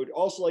 I would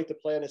also like to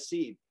plant a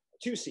seed,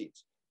 2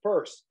 seeds.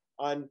 First,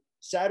 on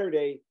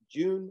Saturday,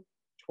 June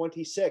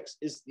 26th,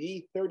 is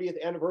the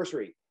 30th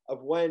anniversary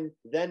of when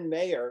then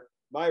Mayor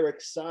Myrick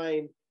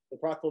signed the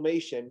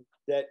proclamation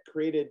that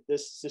created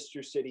this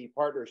Sister City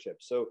partnership.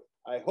 So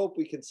I hope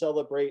we can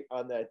celebrate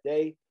on that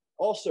day.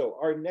 Also,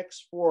 our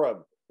next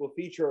forum will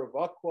feature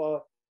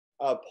Wakwa,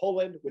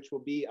 Poland, which will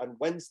be on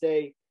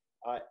Wednesday,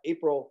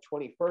 April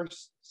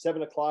 21st,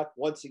 7 o'clock,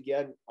 once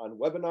again on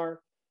webinar.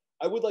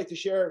 I would like to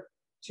share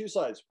 2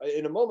 slides.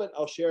 In a moment,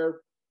 I'll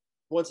share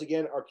once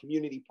again our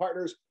community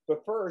partners.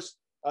 But first,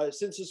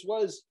 since this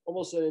was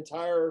almost an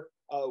entire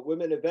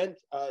women event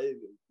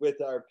with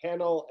our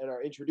panel and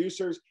our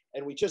introducers,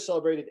 and we just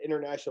celebrated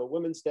International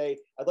Women's Day,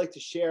 I'd like to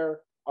share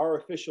our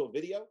official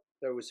video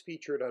that was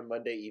featured on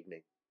Monday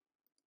evening.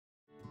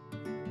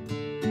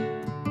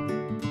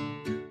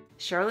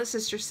 Charlotte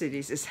Sister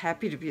Cities is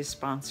happy to be a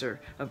sponsor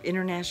of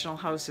International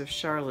House of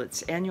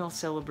Charlotte's annual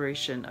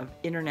celebration of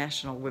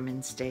International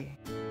Women's Day.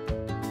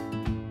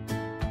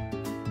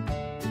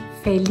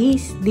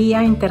 Feliz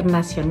Día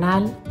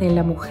Internacional de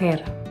la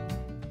Mujer.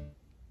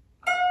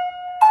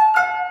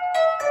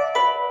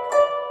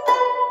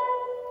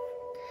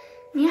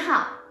 Ni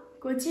hao,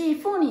 国际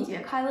妇女节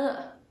快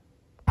乐!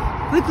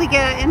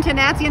 Glückliche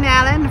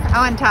Internationalen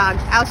Frauentag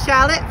aus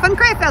Charlotte von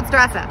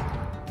Krefeldstraße.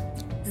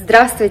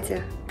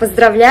 Здравствуйте!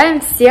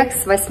 Поздравляем всех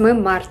с 8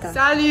 марта!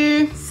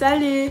 Salut!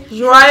 Salut!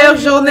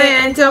 Joyeuse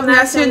Journée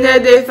Internationale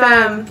des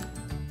Femmes!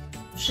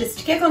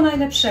 Wszystkiego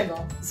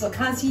najlepszego z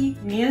okazji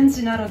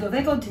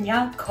Międzynarodowego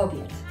Dnia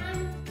Kobiet.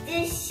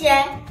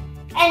 Dzisiaj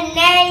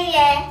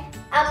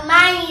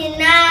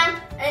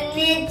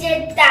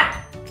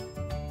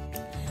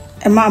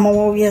Mama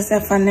wo wiasa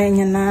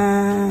fanenya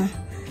na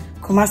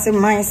kumase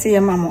man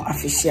se mama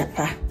afishia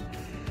pa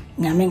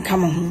nyame nka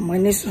mo ho mo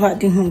ne so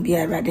ade hu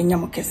bia rade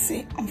nyamo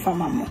kese mfa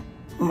mama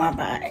ma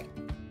bye.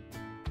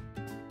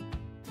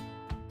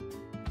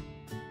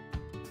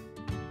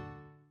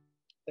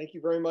 Thank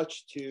you very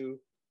much to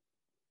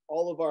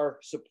all of our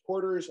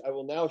supporters. I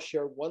will now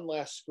share one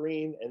last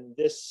screen, and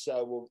this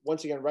will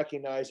once again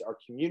recognize our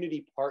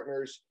community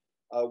partners.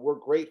 We're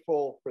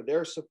grateful for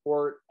their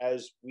support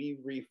as we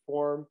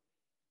reform.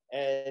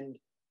 And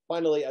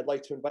finally, I'd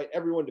like to invite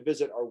everyone to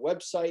visit our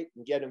website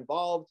and get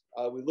involved.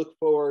 We look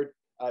forward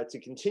to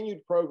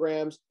continued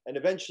programs and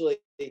eventually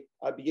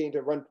beginning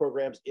to run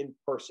programs in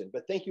person.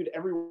 But thank you to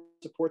everyone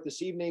for support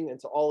this evening and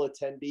to all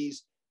attendees.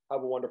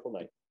 Have a wonderful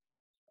night.